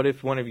feel? What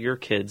if one of your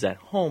kids at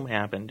home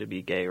happened to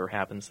be gay or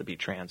happens to be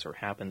trans or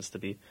happens to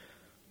be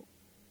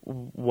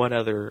what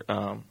other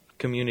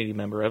community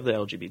member of the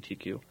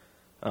LGBTQ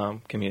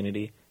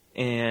community,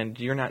 and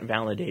you're not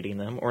validating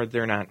them or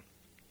they're not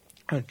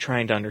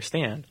trying to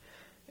understand?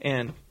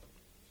 And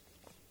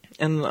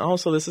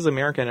also, this is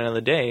America at the end of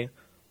the day.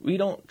 We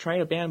don't try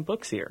to ban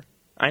books here.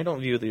 I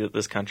don't view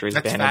this country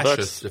as banning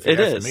books. If you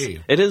ask me.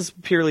 It is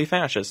purely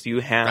fascist.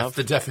 That's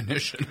the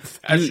definition of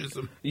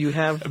fascism. You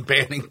have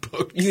banning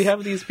books. You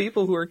have these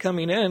people who are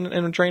coming in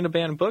and trying to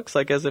ban books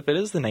like as if it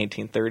is the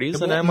 1930s.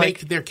 They won't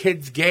make their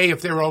kids gay.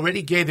 If they're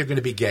already gay, they're going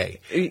to be gay.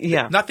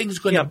 Yeah. Nothing's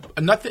going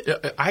to... Nothing.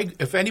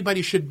 If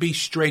anybody should be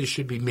straight, it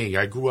should be me.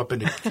 I grew up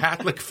in a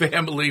Catholic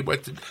family.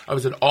 I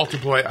was an altar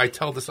boy. I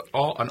tell this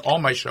on all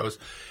my shows.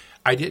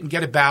 I didn't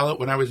get a ballot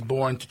when I was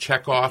born to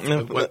check off. Are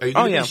you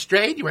going to be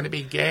straight? You want to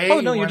be gay? Oh,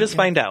 no, you just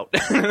find out.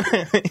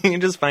 You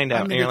just find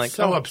out. I mean, and you're it's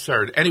so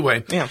absurd.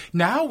 Anyway,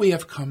 now we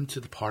have come to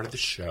the part of the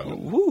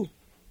show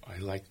I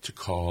like to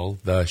call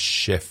the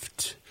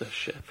shift. The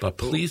shift. But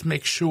please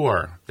make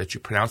sure that you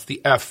pronounce the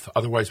F,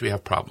 otherwise we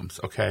have problems,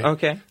 okay?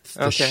 Okay. It's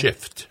the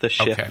shift. The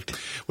shift. Okay.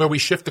 Where we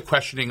shift the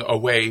questioning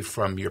away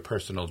from your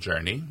personal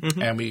journey,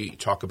 and we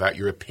talk about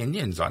your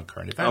opinions on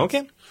current events.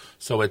 Okay.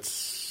 So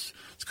it's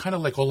kind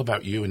of like all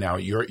about you now,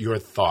 your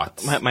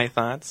thoughts. My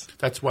thoughts?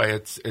 That's why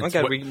it's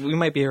okay, we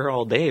might be here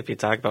all day if you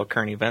talk about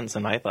current events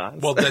and my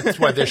thoughts. Well, that's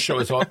why this show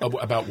is all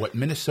about what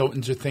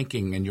Minnesotans are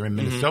thinking, and you're in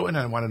Minnesota, and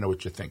I want to know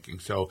what you're thinking.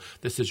 So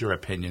this is your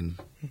opinion,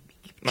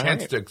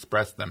 chance to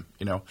express them,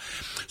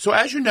 So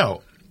as you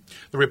know,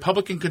 the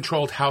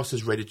Republican-controlled House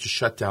is ready to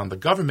shut down the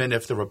government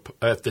if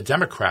the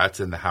Democrats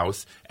in the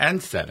House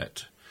and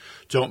Senate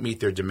don't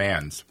meet their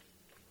demands.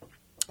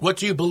 What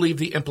do you believe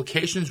the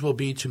implications will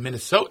be to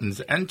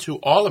Minnesotans and to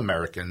all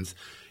Americans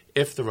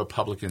if the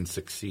Republicans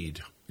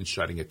succeed in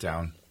shutting it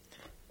down?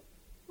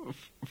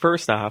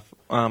 first off,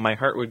 my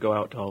heart would go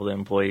out to all the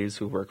employees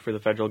who work for the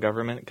federal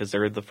government because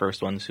they're the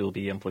first ones who will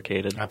be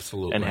implicated.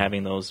 Absolutely. And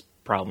having those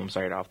problems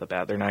right off the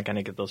bat. They're not going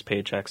to get those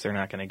paychecks. They're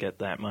not going to get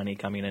that money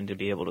coming in to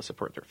be able to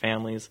support their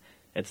families.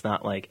 It's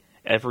not like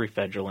every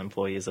federal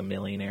employee is a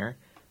millionaire.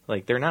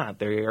 Like, they're not.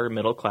 They are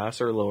middle class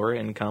or lower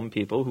income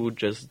people who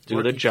just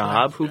do the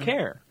job, who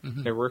care.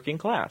 Mm-hmm. They're working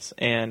class.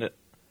 And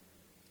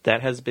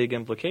that has big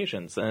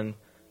implications. And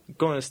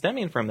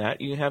stemming from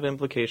that, you have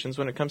implications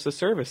when it comes to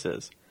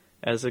services.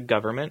 As a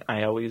government,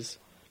 I always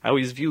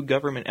view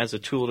government as a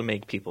tool to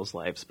make people's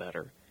lives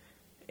better.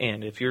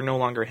 And if you're no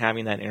longer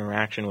having that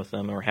interaction with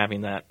them or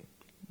having that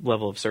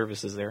level of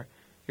services there,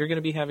 you're going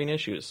to be having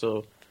issues.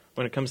 So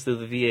when it comes to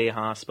the VA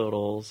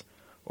hospitals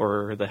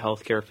or the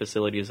healthcare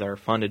facilities that are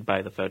funded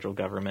by the federal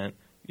government,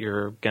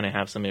 you're going to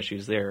have some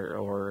issues there.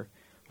 Or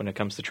when it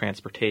comes to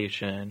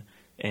transportation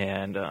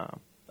and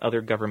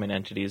other government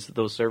entities,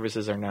 those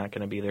services are not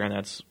going to be there, and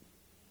that's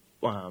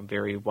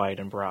very wide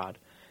and broad.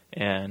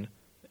 And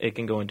it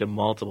can go into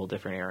multiple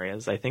different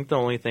areas. I think the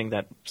only thing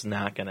that's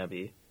not going to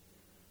be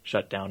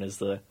shut down is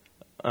the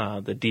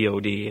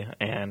DOD,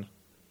 and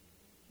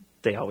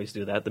they always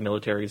do that. The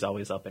military is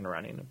always up and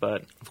running.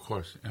 But of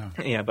course, yeah.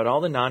 Yeah, but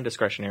all the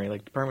non-discretionary,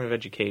 like Department of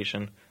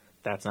Education,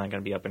 that's not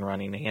going to be up and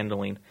running,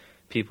 handling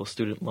people's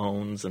student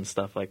loans and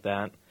stuff like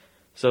that.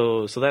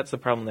 So that's the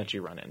problem that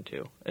you run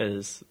into,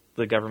 is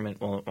the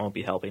government won't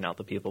be helping out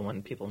the people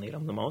when people need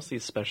them the most,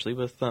 especially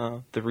with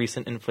the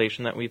recent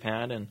inflation that we've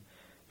had and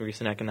the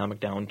recent economic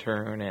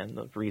downturn and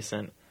the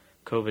recent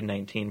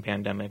COVID-19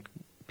 pandemic.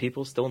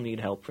 People still need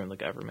help from the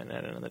government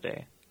at the end of the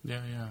day.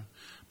 Yeah.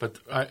 But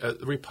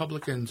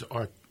Republicans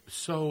are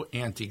so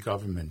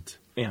anti-government.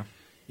 Yeah.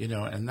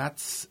 And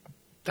that's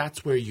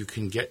where you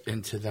can get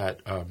into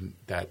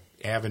that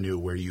avenue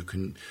where you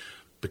can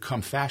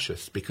become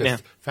fascist,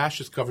 because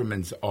fascist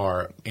governments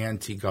are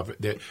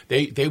anti-government.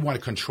 They want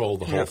to control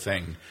the whole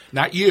thing,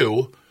 not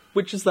you.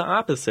 Which is the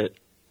opposite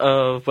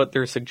of what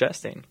they're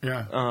suggesting.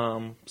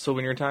 Yeah. So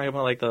when you're talking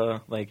about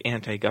like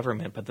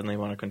anti-government, but then they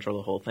want to control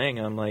the whole thing,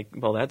 I'm like,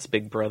 well, that's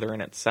Big Brother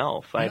in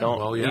itself. Yeah,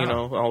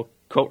 I'll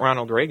quote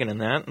Ronald Reagan in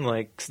that, and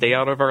like, stay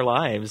out of our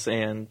lives.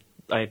 And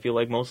I feel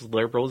like most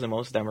liberals and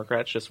most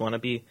Democrats just want to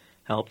be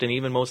helped, and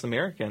even most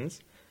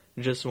Americans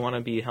just want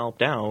to be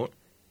helped out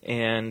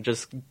and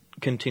just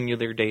continue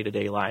their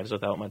day-to-day lives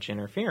without much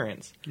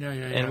interference.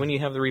 And when you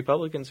have the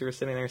Republicans who are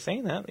sitting there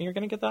saying that, you're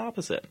going to get the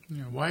opposite.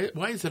 Yeah.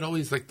 Why is it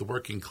always like the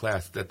working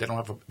class that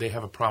they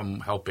have a problem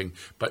helping,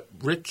 but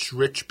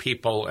rich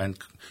people and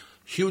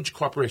huge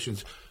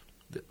corporations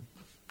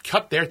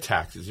cut their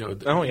taxes?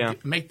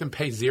 Make them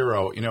pay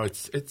zero.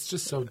 It's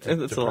just so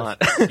it's a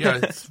lot. Yeah,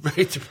 it's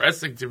very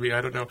depressing to me.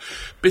 I don't know.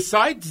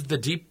 Besides the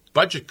deep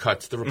budget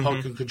cuts, the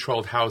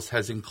Republican-controlled House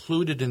has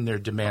included in their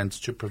demands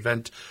to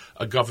prevent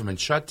a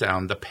government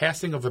shutdown the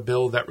passing of a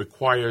bill that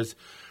requires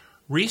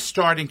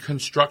restarting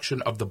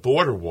construction of the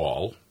border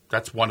wall.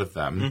 That's one of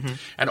them.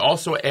 And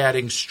also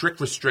adding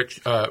strict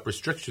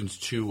restrictions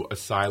to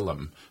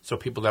asylum. So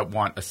people that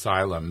want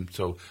asylum,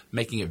 so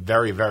making it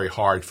very, very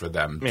hard for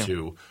them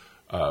to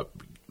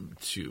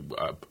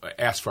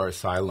ask for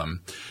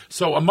asylum.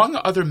 So among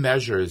other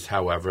measures,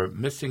 however,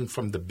 missing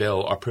from the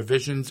bill are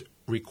provisions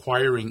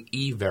requiring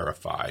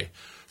E-Verify.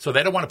 So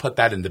they don't want to put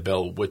that in the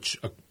bill, which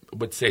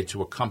would say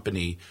to a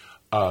company,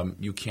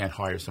 you can't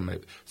hire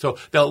somebody. So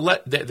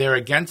they're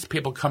against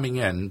people coming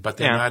in, but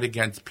they're not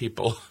against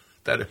people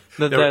that are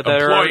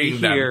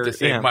employing them to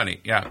save money.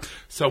 Yeah.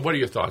 So what are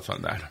your thoughts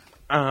on that?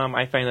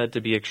 I find that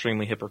to be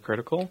extremely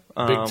hypocritical.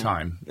 Big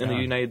time. In the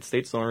United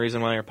States, the only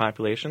reason why our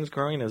population is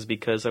growing is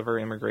because of our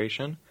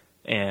immigration.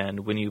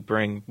 And when you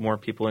bring more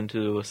people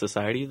into a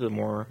society, the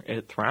more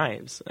it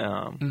thrives,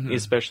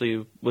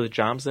 especially with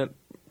jobs that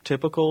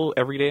typical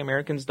everyday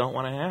Americans don't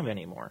want to have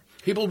anymore.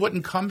 People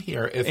wouldn't come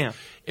here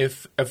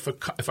if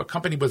a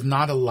company was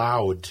not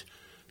allowed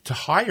to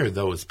hire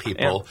those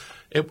people.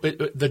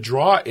 The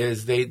draw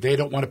is they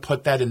don't want to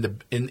put that in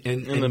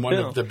one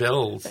of the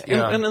bills.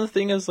 And the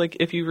thing is, like,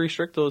 if you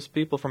restrict those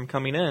people from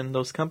coming in,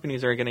 those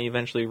companies are going to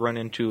eventually run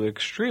into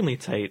extremely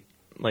tight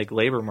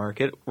labor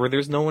market where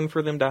there's no one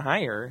for them to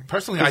hire.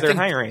 Personally, I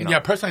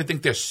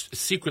think they're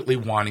secretly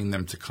wanting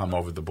them to come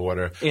over the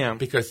border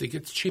because it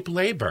gets cheap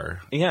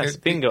labor. Yes,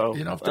 bingo.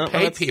 You don't have to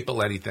pay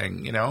people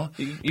anything,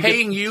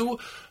 paying you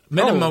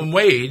minimum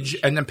wage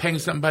and then paying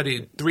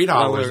somebody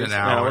 $3 an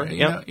hour. You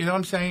know what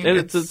I'm saying?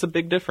 It's a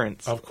big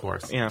difference. Of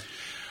course. Yeah.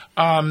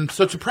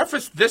 So to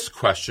preface this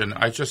question,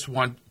 I just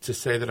want to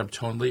say that I'm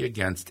totally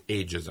against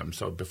ageism.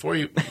 So before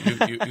you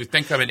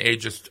think I'm an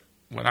ageist,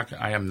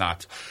 I am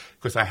not,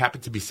 because I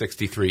happen to be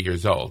 63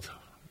 years old.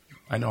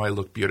 I know I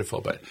look beautiful,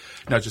 but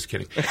no, just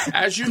kidding.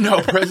 As you know,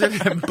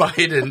 President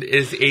Biden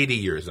is 80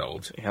 years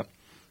old. Yep.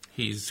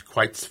 He's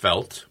quite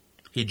svelte.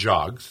 He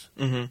jogs.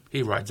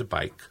 He rides a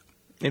bike.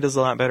 He does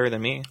a lot better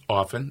than me.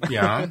 Often,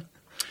 yeah.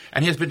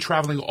 And he has been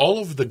traveling all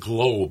over the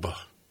globe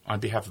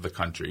on behalf of the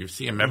country. You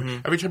see him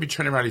every time you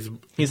turn around,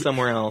 he's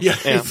somewhere else. Yeah,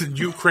 he's in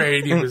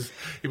Ukraine.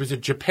 He was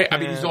in Japan. I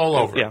mean, he's all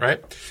over,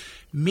 right?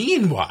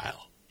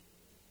 Meanwhile,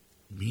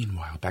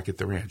 Meanwhile, back at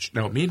the ranch.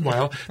 No,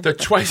 meanwhile, the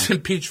twice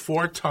impeached,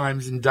 4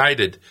 times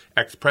indicted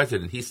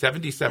ex-president. He's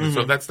 77,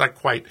 so that's not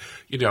quite,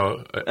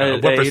 a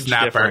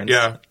whippersnapper.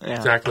 Yeah,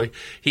 exactly.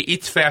 He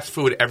eats fast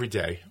food every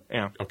day.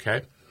 Yeah.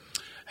 Okay.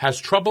 Has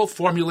trouble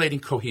formulating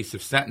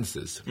cohesive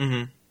sentences.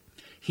 Mm-hmm.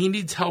 He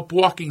needs help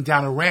walking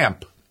down a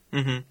ramp.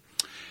 Mm-hmm.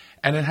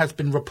 And it has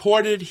been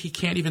reported he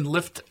can't even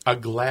lift a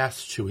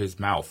glass to his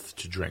mouth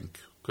to drink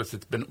because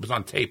it was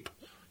on tape.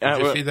 Did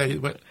you see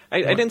that?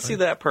 I didn't see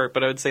that part,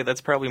 but I would say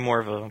that's probably more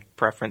of a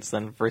preference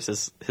than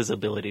versus his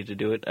ability to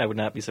do it. I would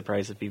not be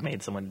surprised if he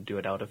made someone do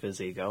it out of his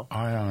ego.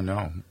 I don't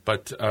know.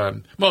 But,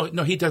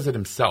 no, he does it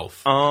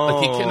himself.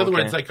 Oh, in other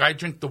words, I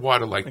drink the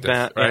water like this,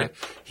 that, right?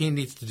 Yeah. He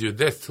needs to do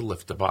this to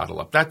lift the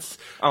bottle up.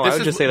 I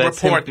would just say that's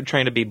him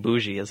trying to be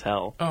bougie as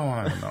hell. Oh,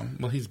 I don't know.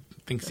 Well,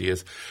 thinks he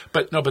is.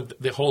 But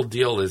the whole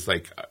deal is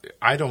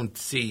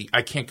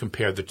I can't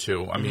compare the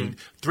two. I mean,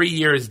 3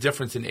 years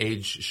difference in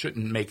age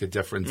shouldn't make a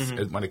difference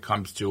when it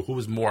comes to who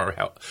is more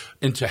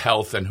into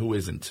health and who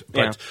isn't.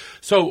 But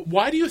so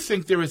why do you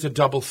think there is a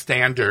double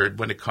standard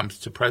when it comes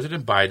to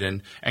President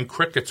Biden and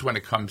crickets when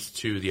it comes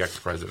to the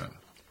ex-president?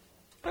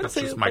 That's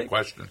just my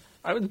question.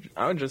 I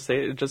would just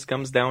say it just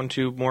comes down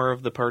to more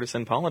of the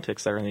partisan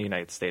politics that are in the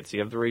United States. You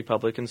have the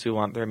Republicans who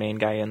want their main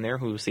guy in there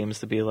who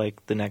seems to be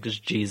like the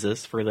next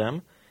Jesus for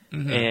them.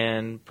 Mm-hmm.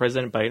 And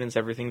President Biden's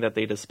everything that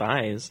they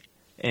despise.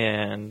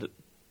 And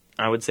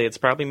I would say it's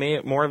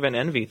probably more of an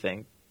envy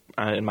thing.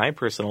 In my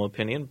personal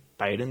opinion,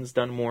 Biden's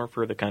done more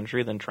for the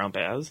country than Trump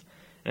has.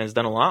 And has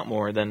done a lot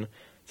more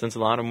since a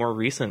lot of more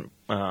recent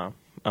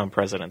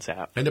presidents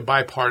have. In a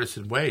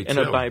bipartisan way, too.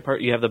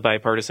 You have the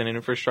Bipartisan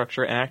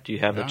Infrastructure Act, you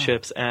have the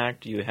CHIPS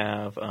Act, you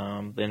have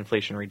the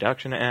Inflation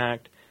Reduction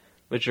Act,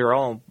 which are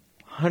all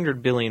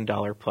 $100 billion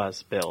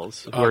plus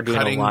bills who are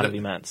doing a lot of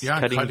events.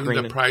 Yeah, cutting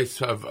the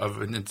price of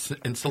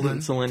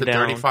insulin to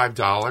down.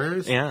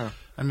 $35. Yeah.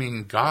 I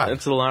mean, God.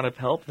 It's a lot of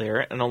help there.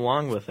 And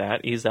along with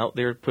that, he's out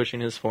there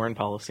pushing his foreign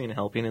policy and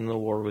helping in the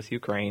war with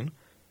Ukraine.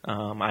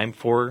 I'm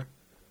for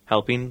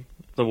helping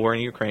the war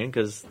in Ukraine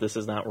because this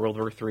is not World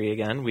War III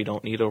again. We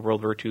don't need a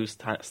World War II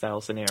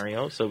style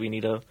scenario, so we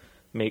need to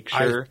make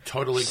sure I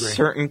totally agree.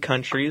 Certain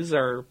countries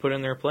are put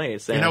in their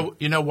place. And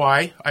you know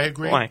why I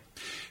agree? Why?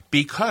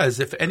 Because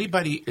if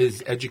anybody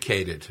is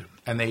educated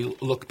and they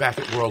look back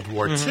at World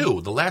War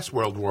II, the last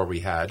World War we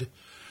had,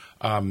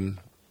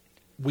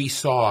 we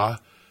saw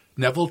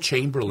Neville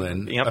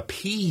Chamberlain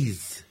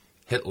appease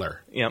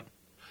Hitler. Yep.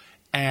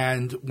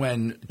 And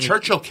when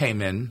Churchill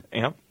came in,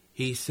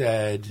 he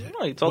said,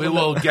 "We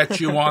will get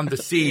you on the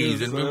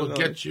seas, and we will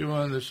get you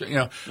on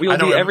the we will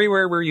be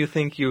everywhere where you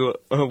think where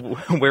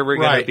we're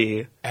going to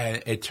be."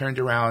 And it turned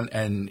around,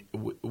 and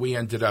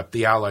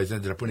the Allies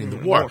ended up winning the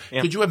war.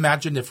 Yeah. Could you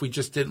imagine if we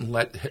just didn't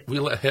let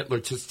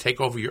Hitler just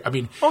take over your? I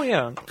mean,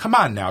 come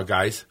on now,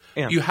 guys.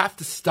 Yeah. You have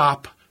to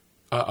stop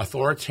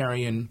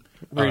authoritarian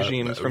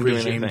regimes from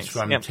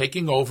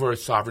taking over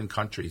sovereign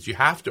countries. You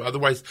have to,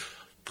 otherwise.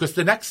 Because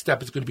the next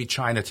step is going to be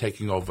China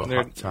taking over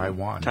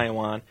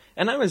Taiwan.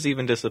 And I was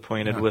even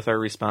disappointed with our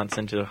response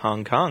into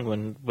Hong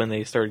Kong when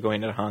they started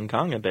going to Hong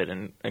Kong a bit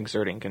and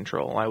exerting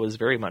control. I was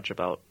very much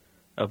about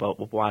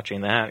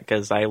watching that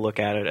because I look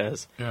at it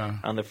as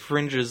on the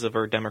fringes of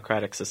our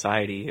democratic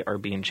society are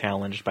being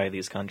challenged by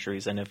these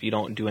countries. And if you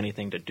don't do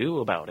anything to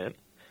do about it,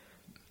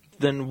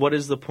 then what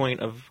is the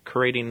point of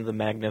creating the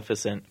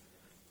magnificent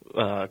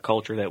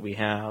culture that we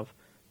have,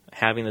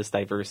 having this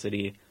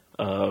diversity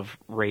of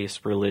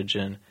race,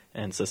 religion,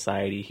 and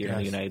society here in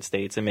the United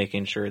States and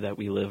making sure that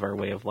we live our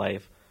way of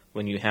life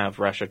when you have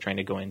Russia trying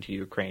to go into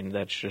Ukraine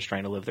that's just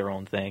trying to live their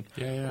own thing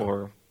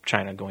or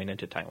China going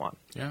into Taiwan.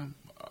 Yeah.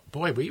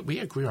 Boy, we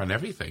agree on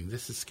everything.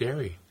 This is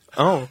scary.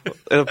 Oh,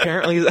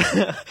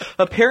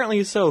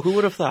 apparently so. Who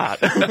would have thought?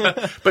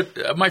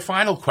 But my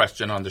final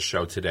question on the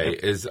show today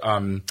is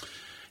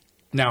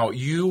now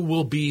you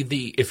will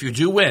be if you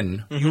do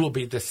win, you will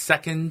be the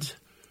second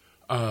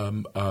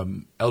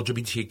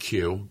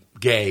LGBTQ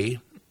gay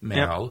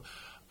male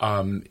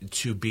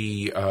to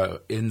be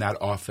in that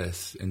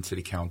office in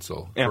City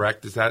Council.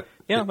 Correct? Is that?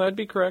 Yeah, that'd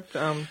be correct.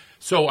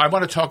 So I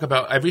want to talk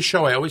about every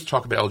show. I always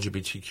talk about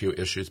LGBTQ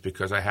issues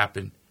because I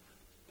happen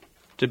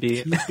to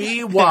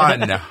be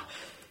one,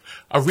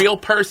 a real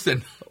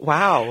person.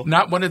 Wow,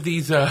 not one of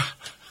these.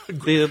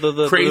 Crazy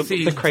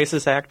the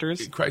crisis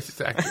actors.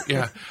 Crisis actors.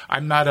 Yeah,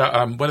 I'm not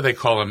a. What do they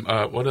call them?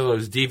 One of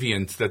those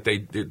deviants that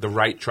the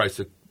right tries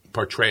to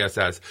portray us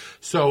as.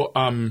 So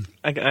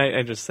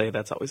I just say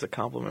that's always a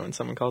compliment when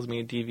someone calls me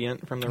a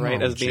deviant from the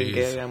right as being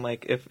gay. I'm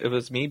like, if it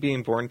was me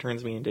being born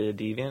turns me into a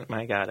deviant,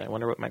 my God, I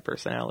wonder what my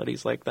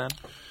personality's like then.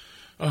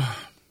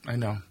 I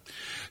know.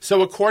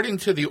 So according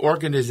to the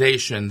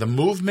organization, the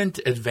Movement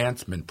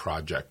Advancement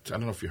Project, I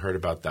don't know if you heard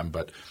about them,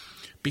 but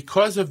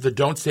because of the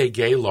Don't Say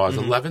Gay laws,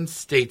 11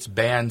 states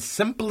ban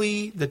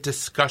simply the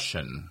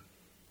discussion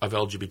of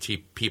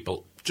LGBT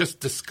people, just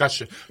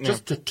discussion,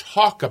 just to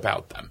talk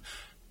about them.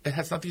 It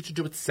has nothing to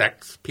do with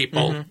sex,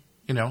 people,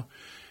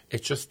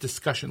 it's just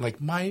discussion. Like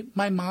my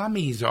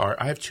mommies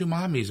I have 2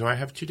 mommies, or I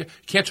have 2 you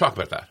can't talk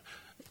about that.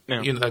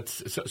 Yeah. You know,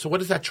 that's so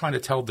what is that trying to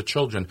tell the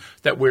children?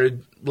 That we're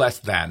less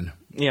than?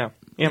 Yeah.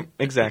 Yeah,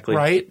 exactly.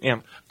 Right? Yeah.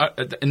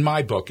 In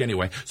my book,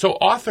 anyway. So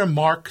author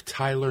Mark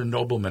Tyler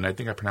Nobleman, I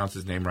think I pronounced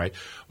his name right,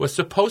 was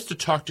supposed to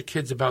talk to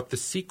kids about the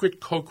secret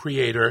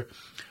co-creator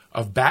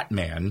of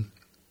Batman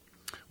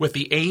with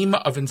the aim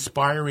of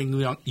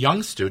inspiring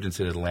young students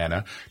in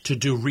Atlanta to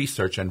do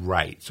research and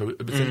write. So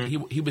it was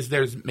he was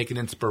there to make an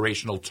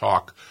inspirational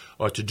talk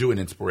or to do an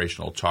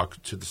inspirational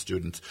talk to the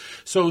students.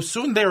 So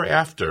soon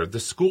thereafter,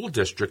 the school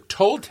district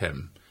told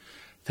him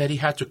that he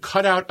had to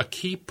cut out a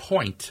key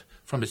point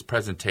from his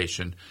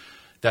presentation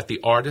that the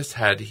artist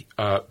had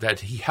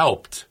that he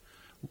helped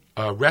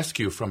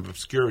rescue from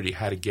obscurity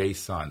had a gay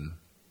son.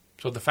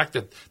 So the fact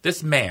that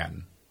this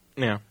man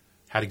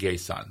had a gay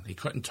son, he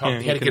couldn't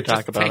talk. He had to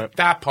take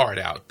that part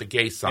out, the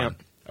gay son.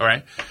 Yeah. All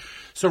right.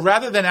 So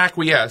rather than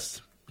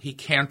acquiesce, he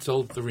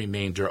canceled the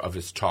remainder of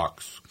his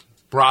talks.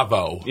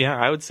 Bravo. Yeah,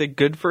 I would say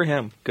good for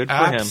him. Good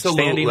for him.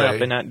 Standing up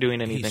and not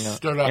doing anything else. He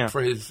stood up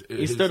for his.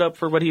 He stood up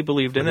for what he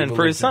believed in and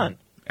for his son.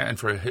 And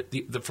for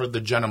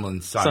the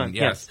gentleman's son,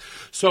 yes.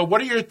 So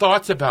what are your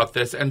thoughts about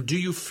this? And do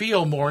you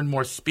feel more and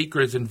more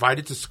speakers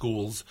invited to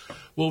schools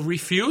will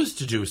refuse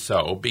to do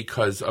so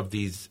because of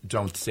these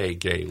don't say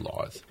gay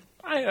laws?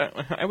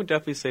 I would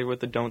definitely say with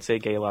the don't say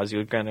gay laws,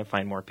 you're going to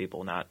find more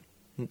people not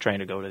trying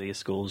to go to these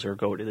schools or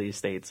go to these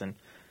states and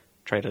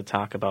try to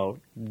talk about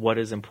what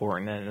is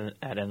important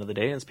at the end of the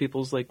day is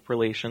people's like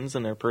relations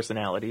and their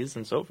personalities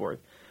and so forth.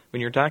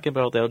 When you're talking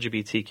about the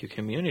LGBTQ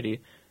community,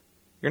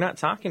 you're not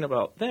talking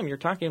about them. You're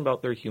talking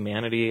about their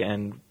humanity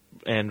and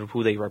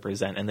who they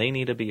represent, and they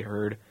need to be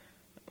heard.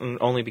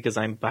 Only because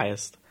I'm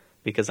biased,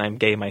 because I'm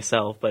gay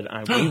myself, but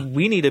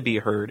we need to be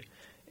heard,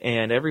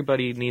 and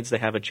everybody needs to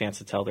have a chance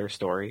to tell their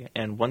story.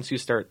 And once you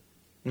start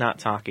not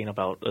talking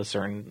about a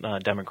certain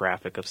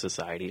demographic of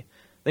society,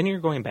 then you're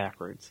going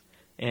backwards.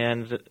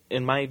 And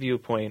in my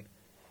viewpoint,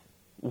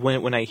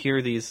 when I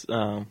hear these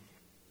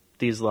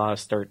laws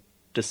start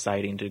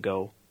deciding to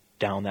go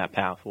down that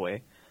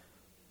pathway,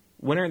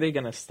 when are they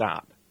going to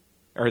stop?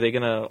 Are they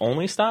going to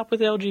only stop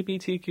with the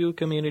LGBTQ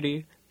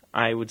community?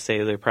 I would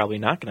say they're probably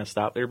not going to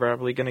stop. They're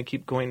probably going to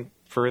keep going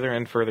further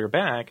and further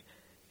back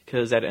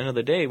because at the end of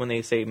the day, when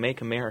they say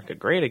make America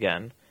great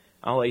again,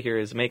 all I hear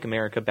is make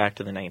America back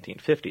to the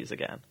 1950s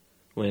again,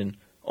 when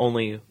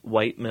only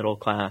white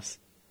middle-class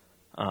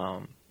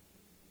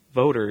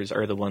voters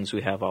are the ones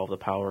who have all the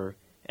power,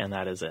 and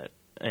that is it.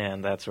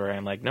 And that's where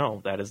I'm like,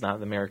 no, that is not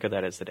the America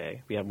that is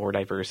today. We have more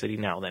diversity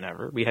now than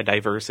ever. We had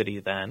diversity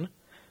then.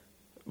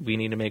 We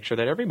need to make sure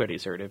that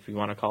everybody's heard. If you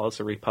want to call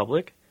us a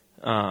republic,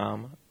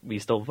 we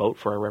still vote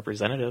for our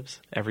representatives.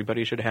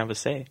 Everybody should have a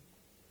say.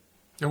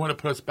 They want to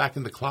put us back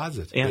in the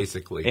closet,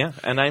 basically. Yeah,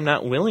 and I'm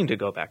not willing to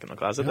go back in the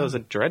closet. That was a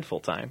dreadful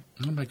time.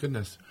 Oh, my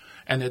goodness.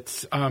 And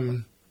it's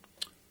the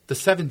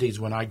 70s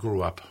when I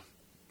grew up.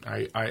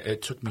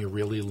 It took me a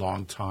really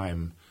long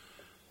time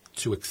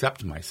to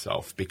accept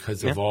myself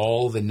because of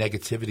all the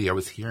negativity I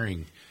was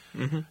hearing.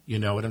 Mm-hmm. You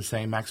know what I'm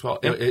saying, Maxwell?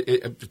 Yeah.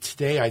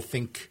 Today, I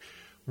think...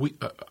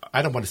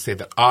 I don't want to say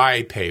that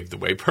I paved the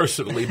way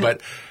personally,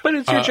 but but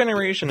it's your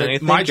generation, and I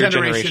think my your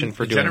generation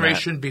for doing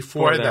generation that.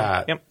 Before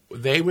that,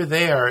 they were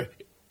there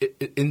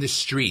in the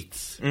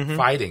streets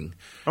fighting.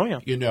 Oh yeah,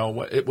 you know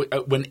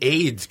when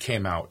AIDS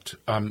came out,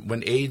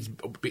 when AIDS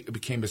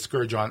became a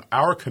scourge on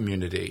our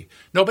community,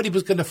 nobody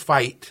was going to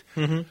fight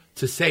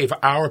to save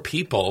our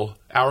people,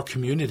 our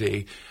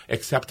community,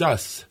 except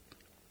us.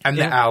 And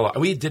the ally,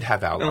 we did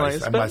have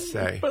allies, I must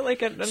say.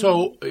 But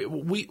so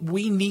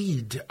we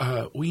need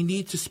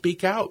to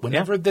speak out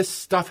whenever this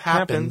stuff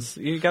happens.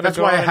 You gotta That's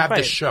go why I out have and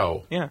this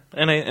show. Yeah,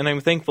 and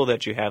I'm thankful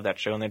that you have that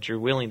show and that you're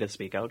willing to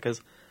speak out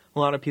because a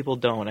lot of people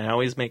don't. And I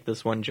always make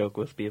this one joke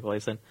with people. I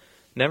said,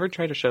 never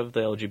try to shove the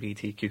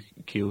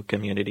LGBTQ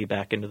community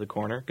back into the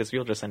corner because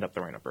you'll just end up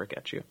throwing a brick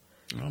at you.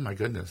 Oh my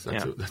goodness,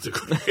 that's a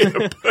great way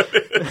to put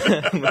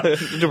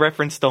it. To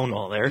reference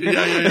Stonewall there.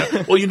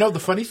 Yeah. Well, you know the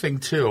funny thing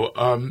too.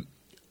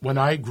 When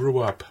I grew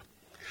up,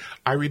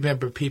 I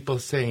remember people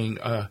saying,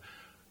 "Oh,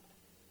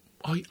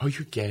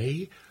 you're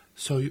gay?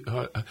 So,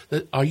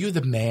 are you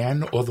the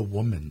man or the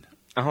woman?"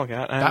 Oh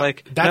God,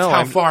 that's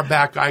how far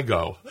back I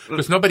go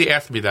because nobody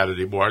asks me that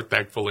anymore.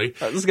 Thankfully,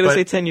 I was going to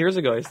say 10 years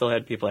ago, I still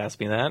had people ask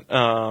me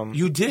that.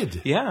 You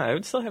did? Yeah, I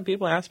would still have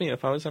people ask me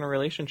if I was in a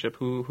relationship,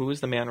 who is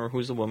the man or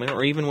who's the woman,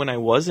 or even when I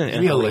wasn't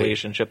in a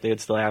relationship,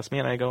 they'd still ask me,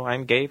 and I go,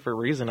 I'm gay for a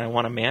reason. I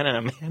want a man and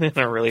a man in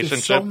a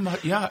relationship.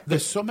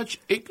 There's so much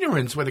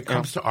ignorance when it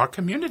comes to our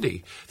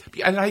community,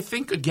 and I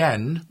think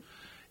again.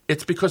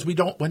 It's because we're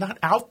not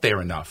out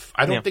there enough.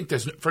 I don't think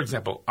there's, for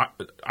example,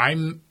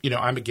 I'm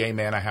a gay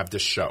man. I have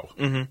this show.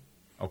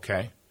 Mm-hmm.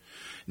 Okay.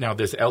 Now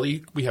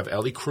we have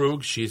Ellie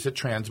Krug. She's a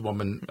trans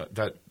woman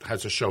that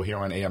has a show here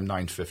on AM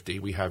 950.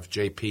 We have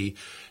JP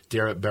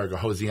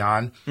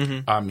Berger-Hosian.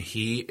 Mm-hmm.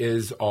 He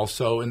is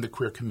also in the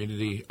queer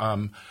community.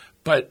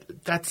 But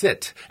that's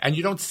it. And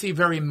you don't see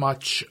very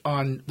much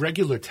on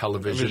regular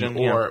television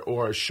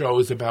or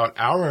shows about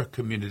our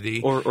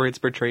community. Or it's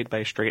portrayed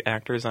by straight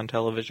actors on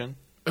television.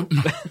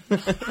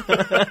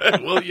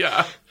 Well,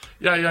 yeah.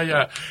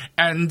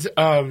 And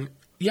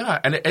Yeah,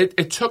 and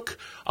it took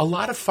a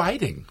lot of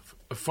fighting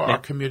for our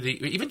community,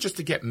 even just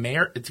to get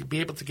married, to be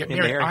able to get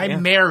married.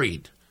 I'm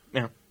married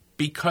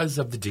because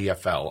of the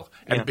DFL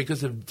and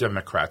because of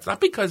Democrats, not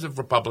because of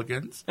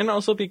Republicans. And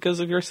also because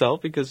of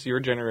yourself, because your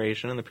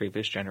generation and the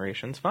previous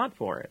generations fought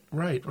for it.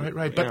 Right.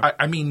 But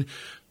I mean,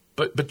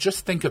 but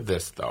just think of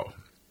this, though.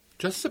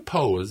 Just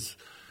suppose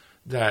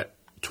that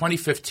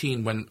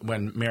 2015,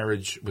 when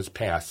marriage was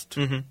passed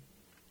in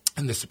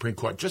the Supreme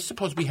Court, just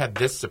suppose we had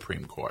this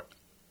Supreme Court.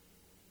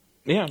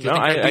 Yeah, Do you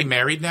think I'd be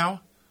married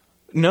now?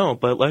 No,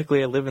 but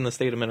luckily I live in the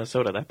state of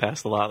Minnesota that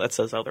passed a law that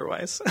says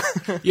otherwise.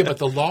 Yeah, but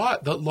the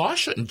law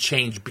shouldn't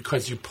change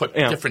because you put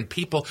different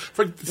people.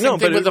 For the same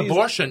thing with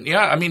abortion.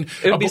 Yeah, I mean,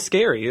 it would be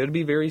scary. It would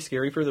be very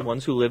scary for the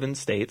ones who live in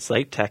states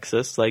like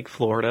Texas, like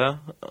Florida,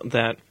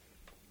 that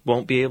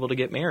won't be able to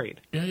get married.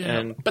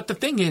 Yeah. But the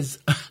thing is,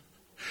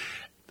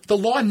 the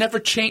law never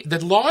changed.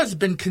 The law has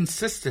been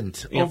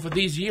consistent over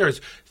these years,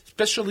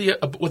 especially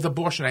with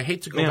abortion. I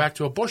hate to go back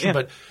to abortion,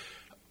 but.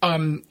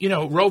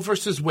 Roe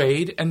versus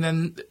Wade, and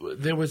then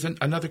there was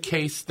another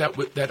case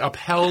that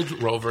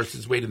upheld Roe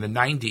versus Wade in the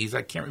 90s.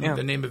 I can't remember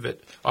the name of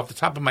it off the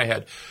top of my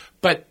head,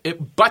 but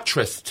it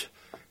buttressed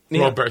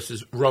Roe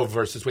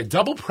versus Wade.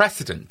 Double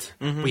precedent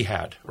we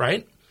had,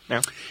 right?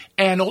 Yeah.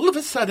 And all of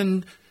a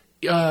sudden,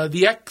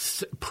 the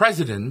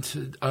ex-president,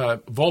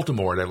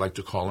 Voldemort, I like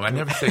to call him. I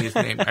never say his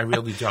name. I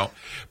really don't.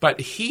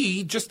 But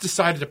he just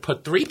decided to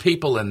put 3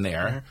 people in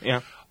there.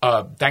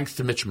 Thanks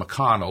to Mitch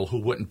McConnell, who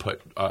wouldn't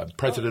put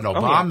President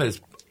Obama's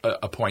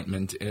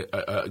appointment,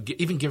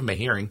 even give him a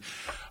hearing.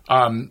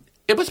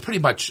 It was pretty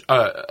much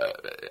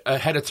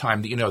ahead of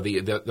time.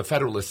 The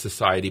Federalist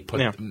Society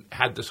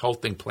had this whole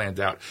thing planned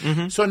out.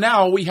 So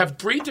now we have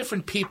 3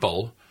 different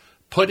people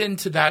put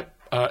into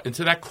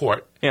that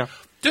court.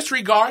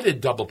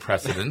 Disregarded double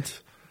precedent.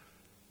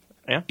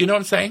 Yeah. You know what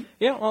I'm saying?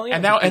 Yeah, well, yeah.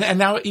 And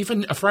now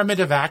even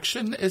affirmative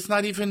action is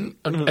not even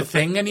a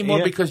thing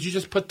anymore because you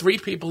just put 3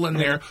 people in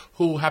there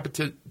who happen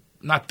to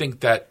not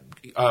think that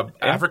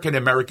African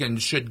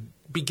Americans should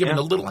be given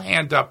a little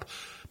hand up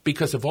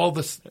because of all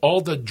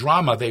the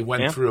drama they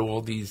went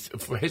through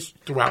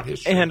throughout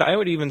history. And I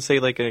would even say,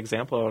 like, an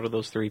example out of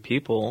those 3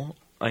 people,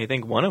 I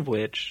think one of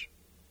which,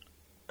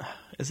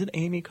 is it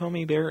Amy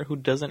Coney Barrett, who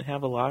doesn't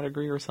have a law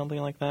degree or something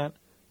like that?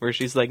 Where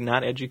she's like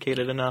not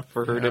educated enough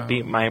for her to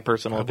be, my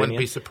personal opinion. I wouldn't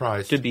be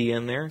surprised to be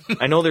in there.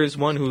 I know there's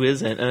one who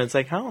isn't, and it's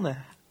like, how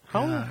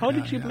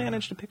did you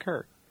manage to pick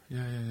her?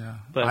 Yeah.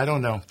 But I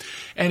don't know.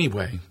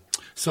 Anyway,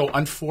 so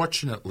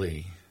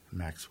unfortunately,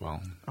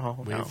 Maxwell,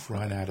 we've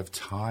run out of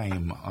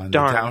time on the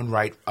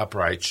Downright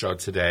Upright show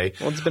today.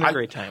 Well, it's been a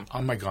great time.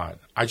 Oh, my God.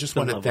 I just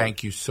want to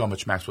thank you so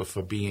much, Maxwell,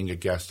 for being a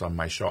guest on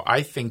my show.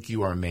 I think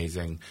you are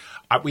amazing.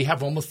 We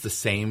have almost the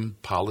same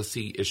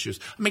policy issues.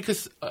 I mean,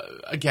 because,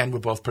 again, we're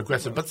both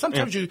progressive, but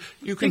sometimes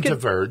you can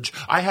diverge.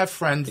 I have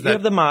friends that... You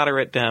have the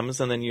moderate Dems,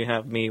 and then you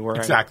have me where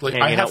exactly.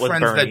 I'm I have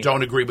friends Bernie. that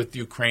don't agree with the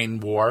Ukraine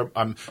war.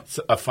 I'm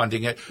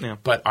funding it,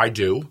 but I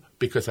do.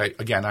 Because I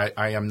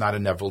am not a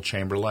Neville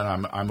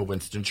Chamberlain. I'm a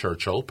Winston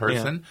Churchill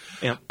person.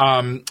 Yeah.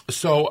 And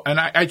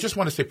I just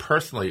want to say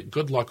personally,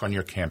 good luck on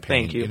your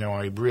campaign. Thank you.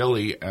 I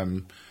really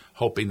am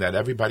hoping that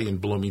everybody in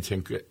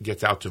Bloomington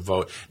gets out to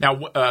vote. Now,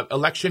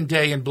 Election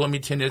Day in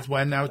Bloomington is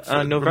when now?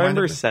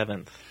 November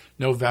 7th.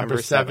 November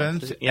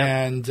 7th,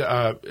 and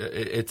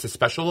it's a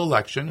special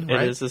election,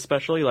 right? It is a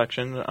special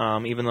election,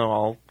 even though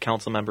all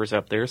council members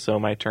up there, so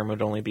my term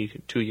would only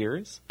be 2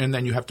 years. And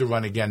then you have to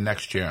run again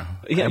next year.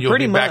 Yeah, and you'll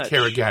pretty be much. back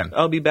here again.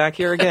 I'll be back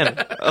here again.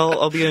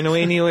 I'll be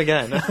annoying you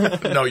again.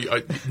 No,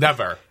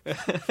 never.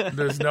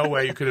 There's no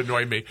way you could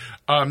annoy me.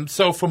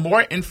 So for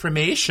more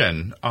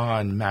information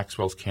on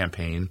Maxwell's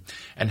campaign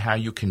and how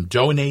you can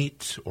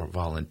donate or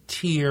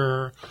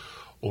volunteer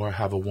or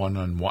have a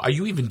one-on-one.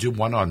 You even do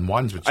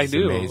one-on-ones, which is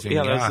amazing.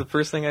 Yeah, that's the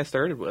first thing I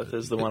started with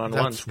is the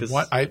one-on-ones because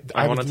I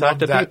want to talk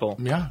to people.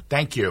 Yeah,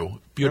 thank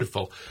you.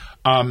 Beautiful.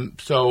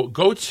 So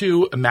go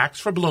to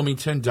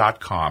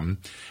maxforbloomington.com,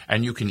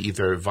 and you can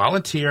either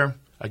volunteer,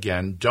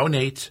 again,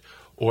 donate,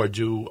 or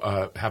do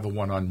have a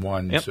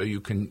one-on-one so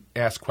you can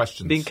ask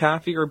questions. Being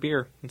coffee or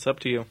beer, it's up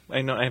to you.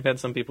 I know I've had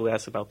some people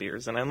ask about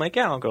beers, and I'm like,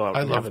 yeah, I'll go out.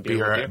 I and love have a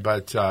beer,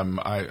 but I'm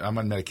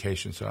on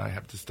medication, so I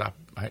have to stop.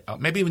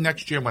 Maybe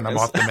next year when I'm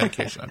off the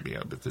medication, I'll be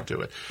able to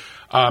do it.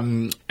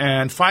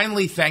 And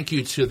finally, thank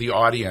you to the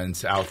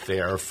audience out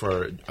there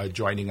for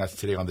joining us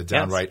today on the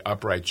Downright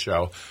Upright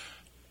show.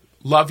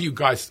 Love you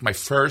guys. It's my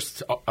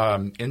first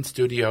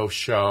in-studio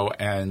show,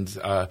 and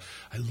I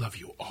love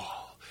you all.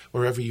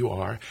 Wherever you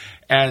are.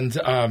 And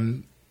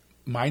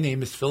my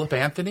name is Philip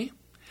Anthony,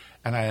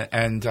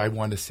 and I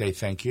want to say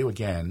thank you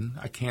again.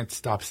 I can't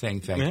stop saying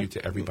thank you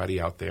to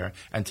everybody out there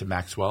and to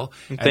Maxwell.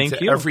 And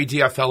thank you. Every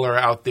DFLer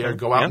out there.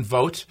 Go out and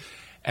vote.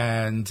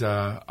 And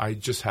I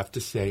just have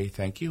to say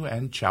thank you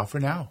and ciao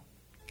for now.